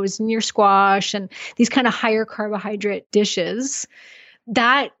potatoes and your squash and these kind of higher carbohydrate dishes,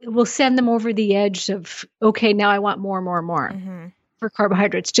 that will send them over the edge of, okay, now I want more for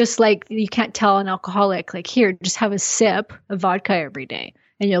carbohydrates. Just like you can't tell an alcoholic, like here, just have a sip of vodka every day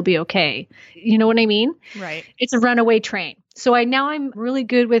and you'll be okay. You know what I mean? Right. It's a runaway train. So I'm really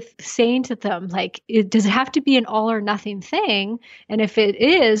good with saying to them, does it have to be an all or nothing thing? And if it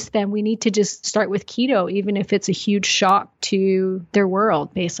is, then we need to just start with keto, even if it's a huge shock to their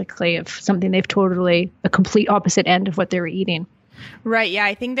world, basically, of something they've totally a complete opposite end of what they were eating. Right. Yeah.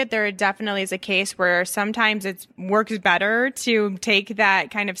 I think that there definitely is a case where sometimes it works better to take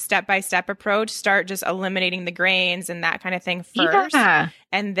that kind of step-by-step approach, start just eliminating the grains and that kind of thing first, Yeah.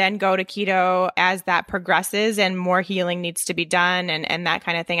 and then go to keto as that progresses and more healing needs to be done and that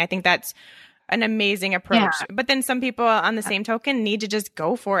kind of thing. I think that's an amazing approach. Yeah. But then some people on the same token need to just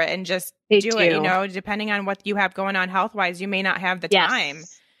go for it and just They do it, do. depending on what you have going on health-wise, you may not have the Yes. time.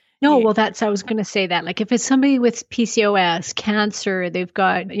 No, well, I was going to say that. Like, if it's somebody with PCOS, cancer, they've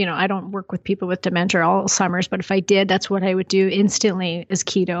got, I don't work with people with dementia or Alzheimer's, but if I did, that's what I would do instantly is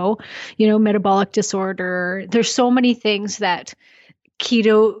keto, metabolic disorder. There's so many things that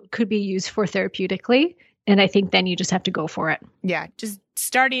keto could be used for therapeutically. And I think then you just have to go for it. Yeah. Just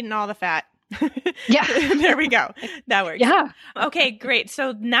start eating all the fat. Yeah. There we go. That works. Yeah. Okay, great.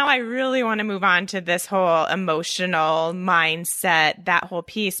 So now I really want to move on to this whole emotional mindset, that whole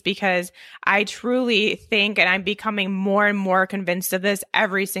piece, because I truly think, and I'm becoming more and more convinced of this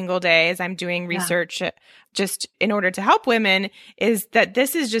every single day as I'm doing research just in order to help women, is that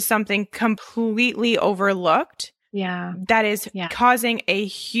this is just something completely overlooked. Yeah. That is causing a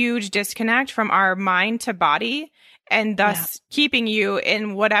huge disconnect from our mind to body, and thus keeping you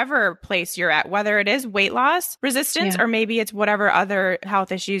in whatever place you're at, whether it is weight loss resistance or maybe it's whatever other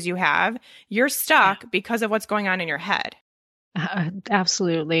health issues you have. You're stuck because of what's going on in your head.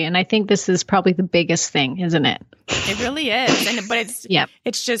 Absolutely. And I think this is probably the biggest thing, isn't it? It really is. But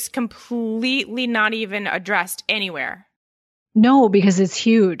it's just completely not even addressed anywhere. No, because it's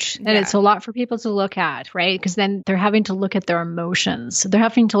huge and it's a lot for people to look at, right? Because then they're having to look at their emotions. They're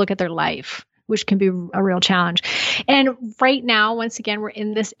having to look at their life, which can be a real challenge. And right now, once again, we're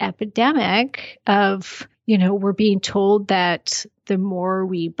in this epidemic of, we're being told that the more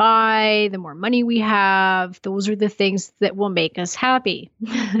we buy, the more money we have, those are the things that will make us happy.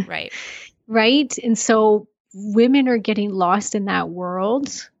 Right. Right. And so women are getting lost in that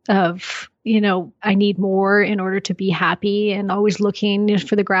world of, I need more in order to be happy, and always looking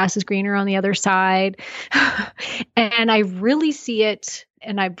for the grass is greener on the other side. And I really see it,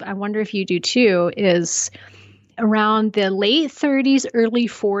 and I wonder if you do too, is around the late 30s, early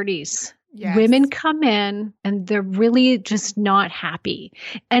 40s. Yes. Women come in and they're really just not happy.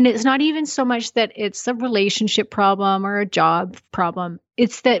 And it's not even so much that it's a relationship problem or a job problem.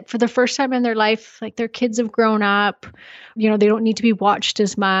 It's that for the first time in their life, like their kids have grown up, they don't need to be watched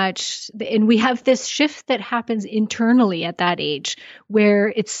as much. And we have this shift that happens internally at that age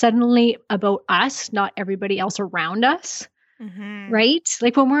where it's suddenly about us, not everybody else around us. Mm-hmm. Right?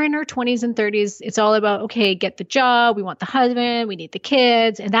 Like when we're in our 20s and 30s, it's all about, okay, get the job. We want the husband. We need the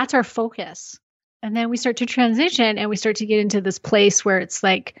kids. And that's our focus. And then we start to transition and we start to get into this place where it's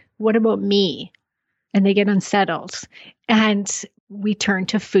like, what about me? And they get unsettled. And we turn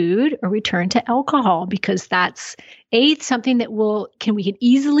to food or we turn to alcohol because that's something that we can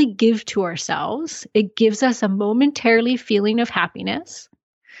easily give to ourselves. It gives us a momentarily feeling of happiness.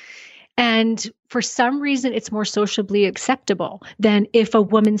 And for some reason, it's more socially acceptable than if a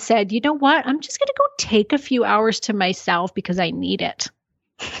woman said, you know what, I'm just going to go take a few hours to myself because I need it.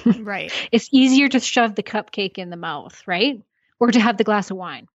 Right. It's easier to shove the cupcake in the mouth, right? Or to have the glass of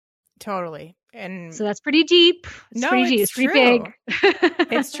wine. Totally. And so that's pretty deep. It's pretty big.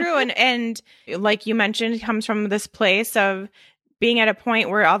 It's true. And like you mentioned, it comes from this place of being at a point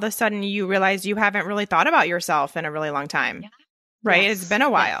where all of a sudden you realize you haven't really thought about yourself in a really long time. Yeah. Right. Yes. It's been a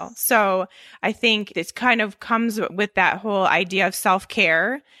while. Yes. So I think this kind of comes with that whole idea of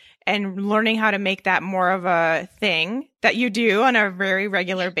self-care and learning how to make that more of a thing that you do on a very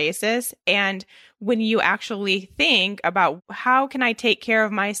regular basis. And when you actually think about how can I take care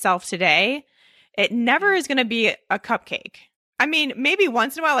of myself today, it never is going to be a cupcake. I mean, maybe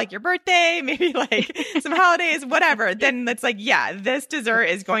once in a while, like your birthday, maybe like some holidays, whatever. Then it's like, yeah, this dessert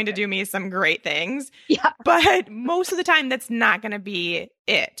is going to do me some great things. Yeah. But most of the time, that's not going to be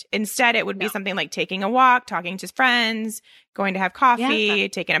it. Instead, it would be something like taking a walk, talking to friends, going to have coffee,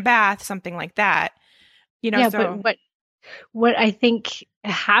 taking a bath, something like that. But what I think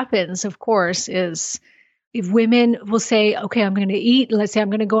happens, of course, is if women will say, okay, I'm going to eat, let's say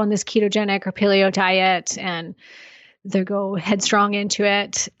I'm going to go on this ketogenic or paleo diet, and they go headstrong into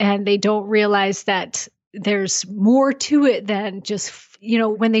it, and they don't realize that there's more to it than just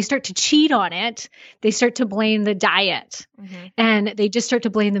when they start to cheat on it, they start to blame the diet and they just start to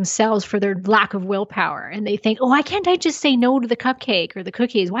blame themselves for their lack of willpower. And they think, oh, why can't I just say no to the cupcake or the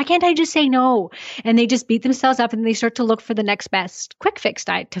cookies? Why can't I just say no? And they just beat themselves up and they start to look for the next best quick fix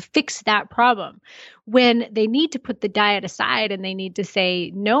diet to fix that problem. When they need to put the diet aside and they need to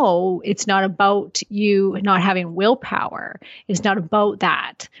say, no, it's not about you not having willpower. It's not about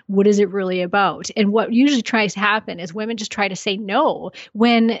that. What is it really about? And what usually tries to happen is women just try to say no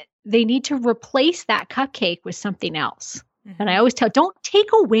when they need to replace that cupcake with something else. And I always tell, don't take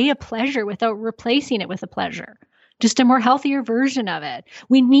away a pleasure without replacing it with a pleasure. Just a more healthier version of it.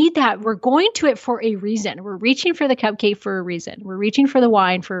 We need that. We're going to it for a reason. We're reaching for the cupcake for a reason. We're reaching for the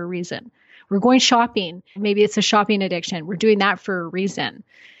wine for a reason. We're going shopping. Maybe it's a shopping addiction. We're doing that for a reason,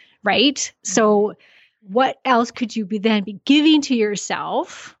 right? So what else could you then be giving to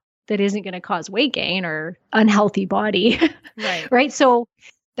yourself that isn't going to cause weight gain or unhealthy body? Right. So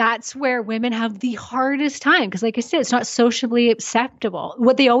that's where women have the hardest time. Because like I said, it's not socially acceptable.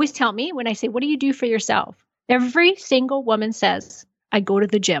 What they always tell me when I say, what do you do for yourself? Every single woman says, I go to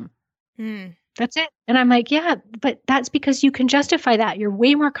the gym. That's it. And I'm like, yeah, but that's because you can justify that. You're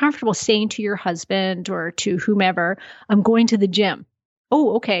way more comfortable saying to your husband or to whomever, I'm going to the gym.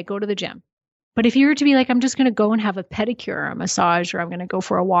 Oh, okay, go to the gym. But if you were to be like, I'm just going to go and have a pedicure or a massage, or I'm going to go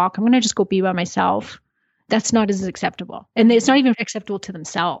for a walk, I'm going to just go be by myself. That's not as acceptable. And it's not even acceptable to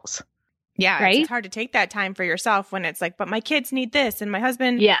themselves. Yeah. Right? It's hard to take that time for yourself when it's like, but my kids need this and my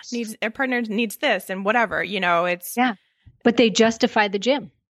husband needs, their partner needs this and whatever, it's. Yeah. But they justify the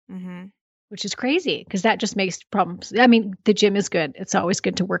gym, which is crazy because that just makes problems. I mean, the gym is good. It's always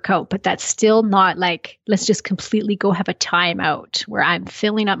good to work out, but that's still not like, let's just completely go have a time out where I'm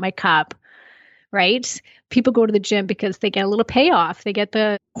filling up my cup. Right? People go to the gym because they get a little payoff. They get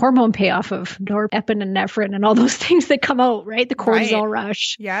the hormone payoff of norepinephrine and all those things that come out, right? The cortisol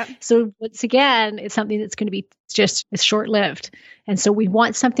rush. Yeah. So once again, it's something that's going to be it's short-lived. And so we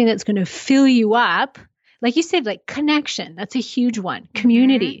want something that's going to fill you up. Like you said, like connection. That's a huge one.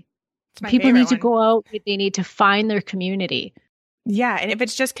 Community. People need to go out. They need to find their community. Yeah. And if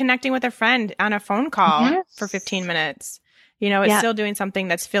it's just connecting with a friend on a phone call for 15 minutes. It's still doing something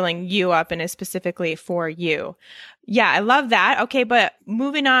that's filling you up and is specifically for you. Yeah, I love that. Okay, but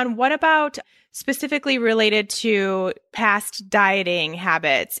moving on, what about specifically related to past dieting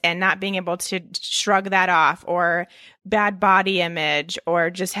habits and not being able to shrug that off, or bad body image, or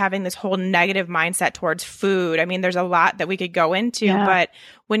just having this whole negative mindset towards food? I mean, there's a lot that we could go into, but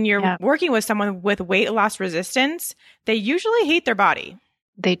when you're working with someone with weight loss resistance, they usually hate their body.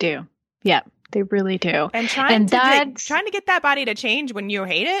 They do. Yeah. They really do. And trying to get that body to change when you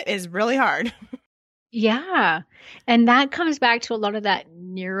hate it is really hard. Yeah. And that comes back to a lot of that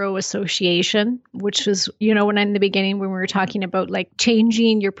neuroassociation, which was, when in the beginning, when we were talking about like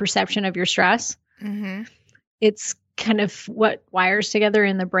changing your perception of your stress, it's kind of what wires together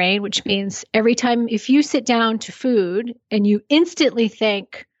in the brain, which means every time, if you sit down to food and you instantly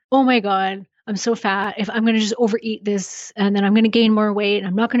think, oh my God, I'm so fat. If I'm going to just overeat this and then I'm going to gain more weight and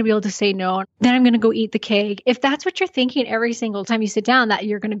I'm not going to be able to say no, then I'm going to go eat the cake. If that's what you're thinking every single time you sit down, that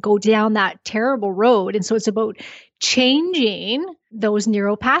you're going to go down that terrible road. And so it's about changing those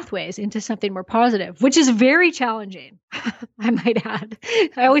neural pathways into something more positive, which is very challenging, I might add.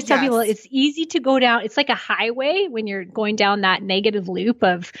 I always tell people it's easy to go down. It's like a highway when you're going down that negative loop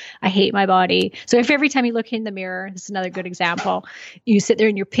of, I hate my body. So if every time you look in the mirror, this is another good example, you sit there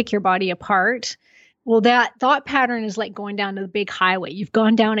and you pick your body apart. Well, that thought pattern is like going down to the big highway. You've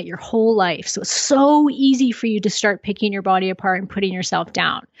gone down it your whole life. So it's so easy for you to start picking your body apart and putting yourself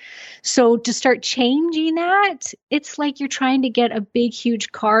down. So to start changing that, it's like you're trying to get a big,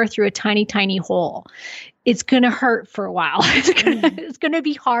 huge car through a tiny, tiny hole. It's going to hurt for a while. It's going to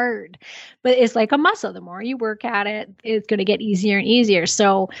be hard, but it's like a muscle. The more you work at it, it's going to get easier and easier.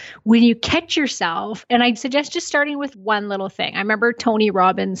 So when you catch yourself, and I'd suggest just starting with one little thing. I remember Tony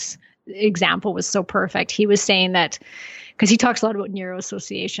Robbins' example was so perfect. He was saying that, because he talks a lot about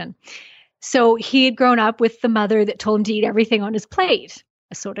neuroassociation. So he had grown up with the mother that told him to eat everything on his plate.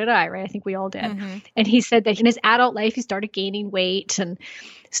 So did I, right? I think we all did. And he said that in his adult life, he started gaining weight and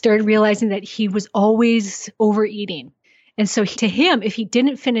started realizing that he was always overeating. And so to him, if he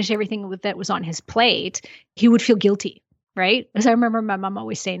didn't finish everything that was on his plate, he would feel guilty. Right? As I remember my mom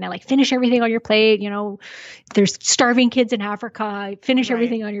always saying that, like, finish everything on your plate, there's starving kids in Africa, finish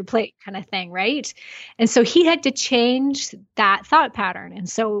everything on your plate kind of thing. Right? And so he had to change that thought pattern. And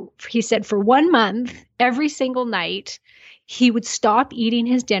so he said for 1 month, every single night, he would stop eating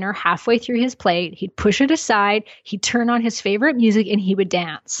his dinner halfway through his plate. He'd push it aside. He'd turn on his favorite music and he would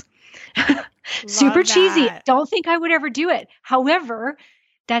dance. Super cheesy. Don't think I would ever do it. However,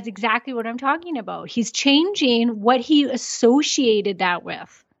 that's exactly what I'm talking about. He's changing what he associated that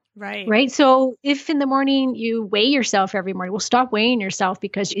with. Right. So if in the morning you weigh yourself every morning, well, stop weighing yourself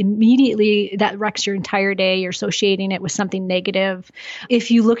because immediately that wrecks your entire day. You're associating it with something negative.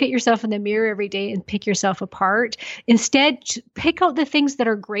 If you look at yourself in the mirror every day and pick yourself apart, instead pick out the things that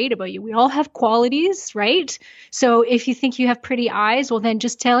are great about you. We all have qualities, right? So if you think you have pretty eyes, well, then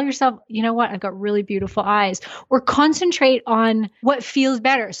just tell yourself, you know what? I've got really beautiful eyes. Or concentrate on what feels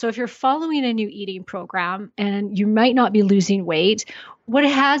better. So if you're following a new eating program and you might not be losing weight, what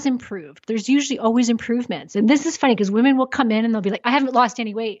has improved? There's usually always improvements. And this is funny because women will come in and they'll be like, I haven't lost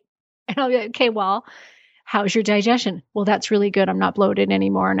any weight. And I'll be like, okay, well, how's your digestion? Well, that's really good. I'm not bloated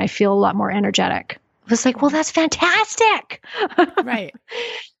anymore. And I feel a lot more energetic. I was like, well, that's fantastic. Right.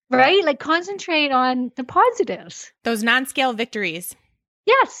 Right? Like concentrate on the positives. Those non-scale victories.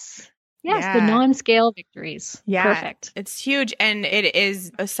 Yes. Yes, the non-scale victories. Yeah, perfect. It's huge. And it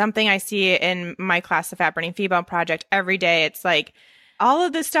is something I see in my class, the Fat Burning Female Project, every day. It's like, all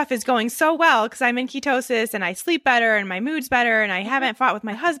of this stuff is going so well because I'm in ketosis and I sleep better and my mood's better and I haven't fought with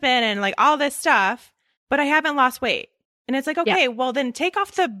my husband and like all this stuff, but I haven't lost weight. And it's like, okay, well then take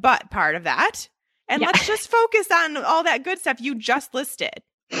off the but part of that and let's just focus on all that good stuff you just listed.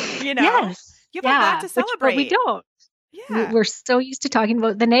 You know, you have a lot to celebrate. But we don't. Yeah. We're so used to talking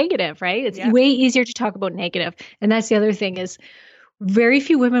about the negative, right? It's way easier to talk about negative. And that's the other thing is very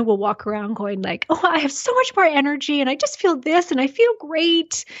few women will walk around going like, oh, I have so much more energy and I just feel this and I feel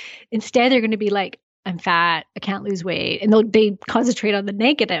great. Instead, they're going to be like, I'm fat, I can't lose weight. And they concentrate on the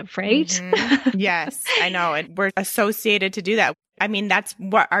negative, right? Mm-hmm. Yes, I know. And we're associated to do that. I mean, that's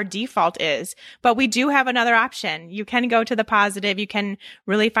what our default is. But we do have another option. You can go to the positive. You can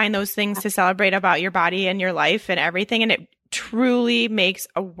really find those things to celebrate about your body and your life and everything. And it truly makes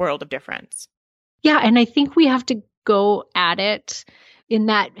a world of difference. Yeah. And I think we have to go at it in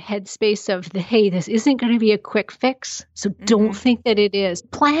that headspace of hey, this isn't going to be a quick fix. So don't think that it is.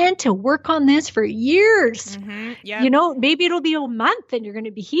 Plan to work on this for years. You know, maybe it'll be a month and you're going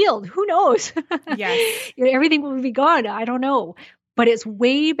to be healed. Who knows? Yes. You know, everything will be gone. I don't know. But it's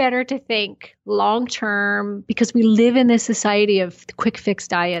way better to think long term because we live in this society of quick fix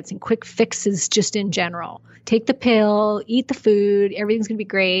diets and quick fixes just in general. Take the pill, eat the food, everything's going to be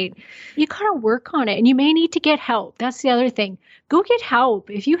great. You got to work on it and you may need to get help. That's the other thing. Go get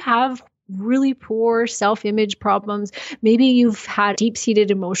help. If you have really poor self-image problems, maybe you've had deep-seated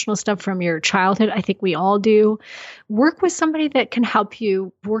emotional stuff from your childhood. I think we all do. Work with somebody that can help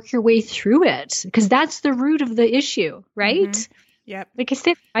you work your way through it because that's the root of the issue, right? Yep. Like I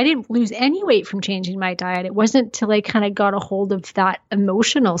said, I didn't lose any weight from changing my diet. It wasn't till I kind of got a hold of that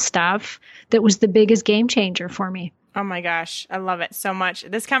emotional stuff that was the biggest game changer for me. Oh my gosh. I love it so much.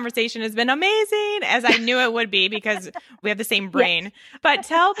 This conversation has been amazing, as I knew it would be because we have the same brain. Yes. But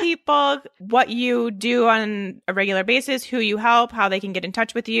tell people what you do on a regular basis, who you help, how they can get in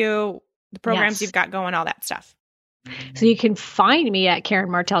touch with you, the programs you've got going, all that stuff. So you can find me at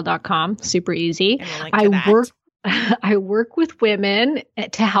KarenMartel.com. Super easy. I work with women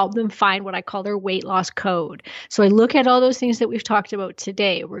to help them find what I call their weight loss code. So I look at all those things that we've talked about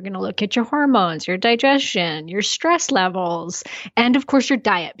today. We're going to look at your hormones, your digestion, your stress levels, and of course your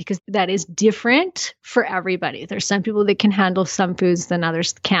diet, because that is different for everybody. There's some people that can handle some foods than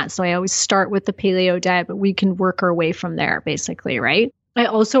others can't. So I always start with the paleo diet, but we can work our way from there basically, right? I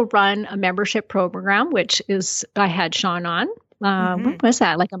also run a membership program, which is, I had Sean on. When was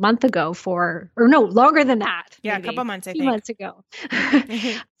that? Like a month ago longer than that. Yeah, maybe. A couple months, I think. A few months ago.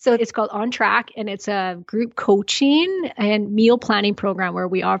 So it's called On Track, and it's a group coaching and meal planning program where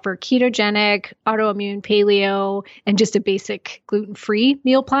we offer ketogenic, autoimmune, paleo, and just a basic gluten-free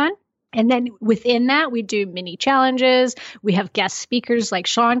meal plan. And then within that, we do mini challenges. We have guest speakers like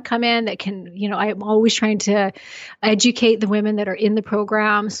Sean come in that can, I'm always trying to educate the women that are in the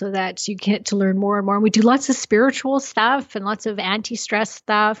program so that you get to learn more and more. And we do lots of spiritual stuff and lots of anti-stress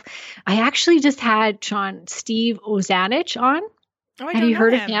stuff. I actually just had Steve Ozanich on. Oh, have you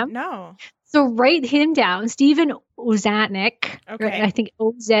heard of him? No. So write him down, Stephen Ozanich. Okay. I think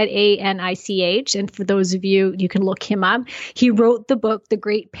Ozanich. And for those of you, you can look him up. He wrote the book, The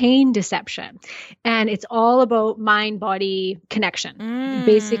Great Pain Deception. And it's all about mind-body connection.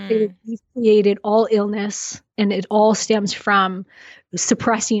 Basically, he's created all illness, and it all stems from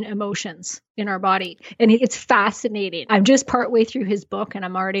suppressing emotions in our body. And it's fascinating. I'm just partway through his book, and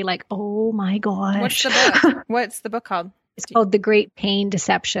I'm already like, oh my gosh. What's the book? What's the book called? It's called The Great Pain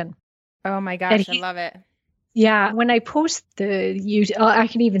Deception. Oh my gosh, I love it. Yeah, when I post I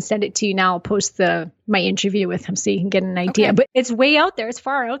can even send it to you now. I'll post my interview with him so you can get an idea. Okay. But it's way out there. It's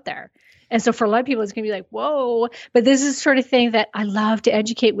far out there. And so for a lot of people, it's going to be like, whoa. But this is the sort of thing that I love to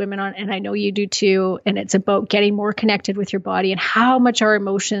educate women on. And I know you do too. And it's about getting more connected with your body and how much our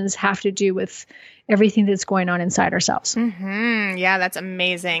emotions have to do with everything that's going on inside ourselves. Mm-hmm. Yeah, that's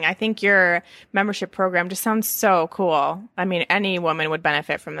amazing. I think your membership program just sounds so cool. I mean, any woman would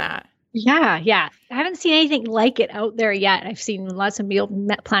benefit from that. Yeah, yeah. I haven't seen anything like it out there yet. I've seen lots of meal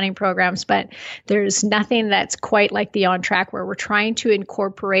planning programs, but there's nothing that's quite like the On Track, where we're trying to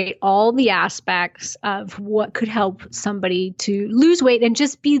incorporate all the aspects of what could help somebody to lose weight and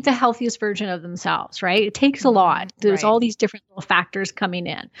just be the healthiest version of themselves, right? It takes a lot. There's all these different little factors coming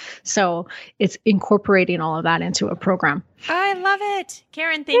in. So it's incorporating all of that into a program. I love it.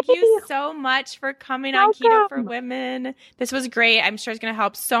 Karen, thank you so much for coming on Keto for Women. This was great. I'm sure it's going to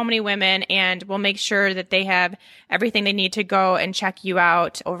help so many women, and we'll make sure that they have everything they need to go and check you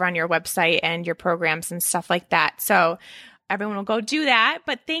out over on your website and your programs and stuff like that. So everyone will go do that.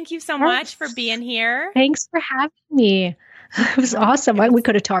 But thank you so much for being here. Thanks for having me. It was awesome. We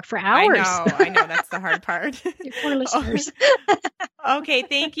could have talked for hours. I know. That's the hard part. Your poor listeners. Okay,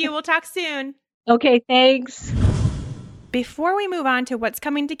 thank you. We'll talk soon. Okay, thanks. Before we move on to what's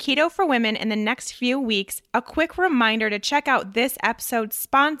coming to Keto for Women in the next few weeks, a quick reminder to check out this episode's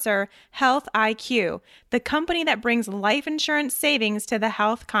sponsor, Health IQ, the company that brings life insurance savings to the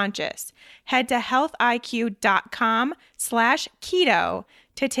health conscious. Head to healthiq.com/keto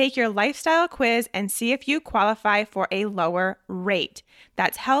to take your lifestyle quiz and see if you qualify for a lower rate.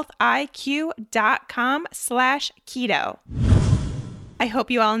 That's healthiq.com/keto. I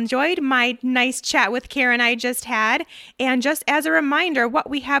hope you all enjoyed my nice chat with Karen I just had. And just as a reminder, what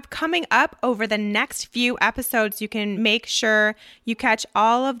we have coming up over the next few episodes, you can make sure you catch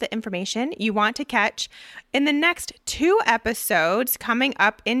all of the information you want to catch. In the next 2 episodes coming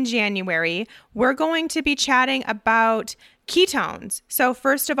up in January, we're going to be chatting about ketones. So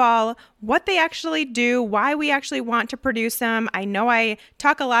first of all, what they actually do, why we actually want to produce them. I know I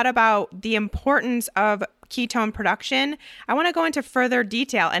talk a lot about the importance of ketone production. I want to go into further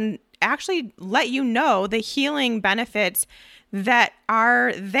detail and actually let you know the healing benefits that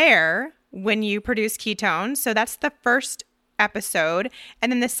are there when you produce ketones. So that's the first episode.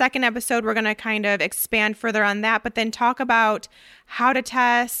 And then the second episode, we're going to kind of expand further on that, but then talk about how to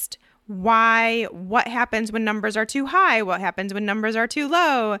test, why, what happens when numbers are too high, what happens when numbers are too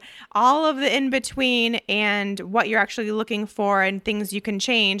low, all of the in between, and what you're actually looking for and things you can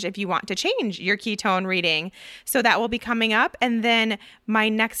change if you want to change your ketone reading. So that will be coming up. And then my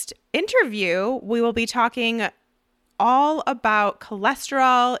next interview, we will be talking all about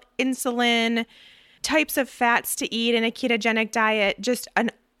cholesterol, insulin, types of fats to eat in a ketogenic diet, just an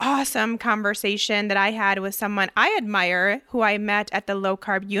awesome conversation that I had with someone I admire who I met at the Low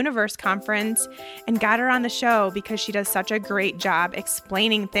Carb Universe conference and got her on the show because she does such a great job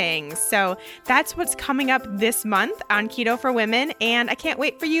explaining things. So that's what's coming up this month on Keto for Women, and I can't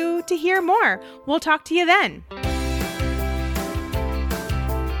wait for you to hear more. We'll talk to you then.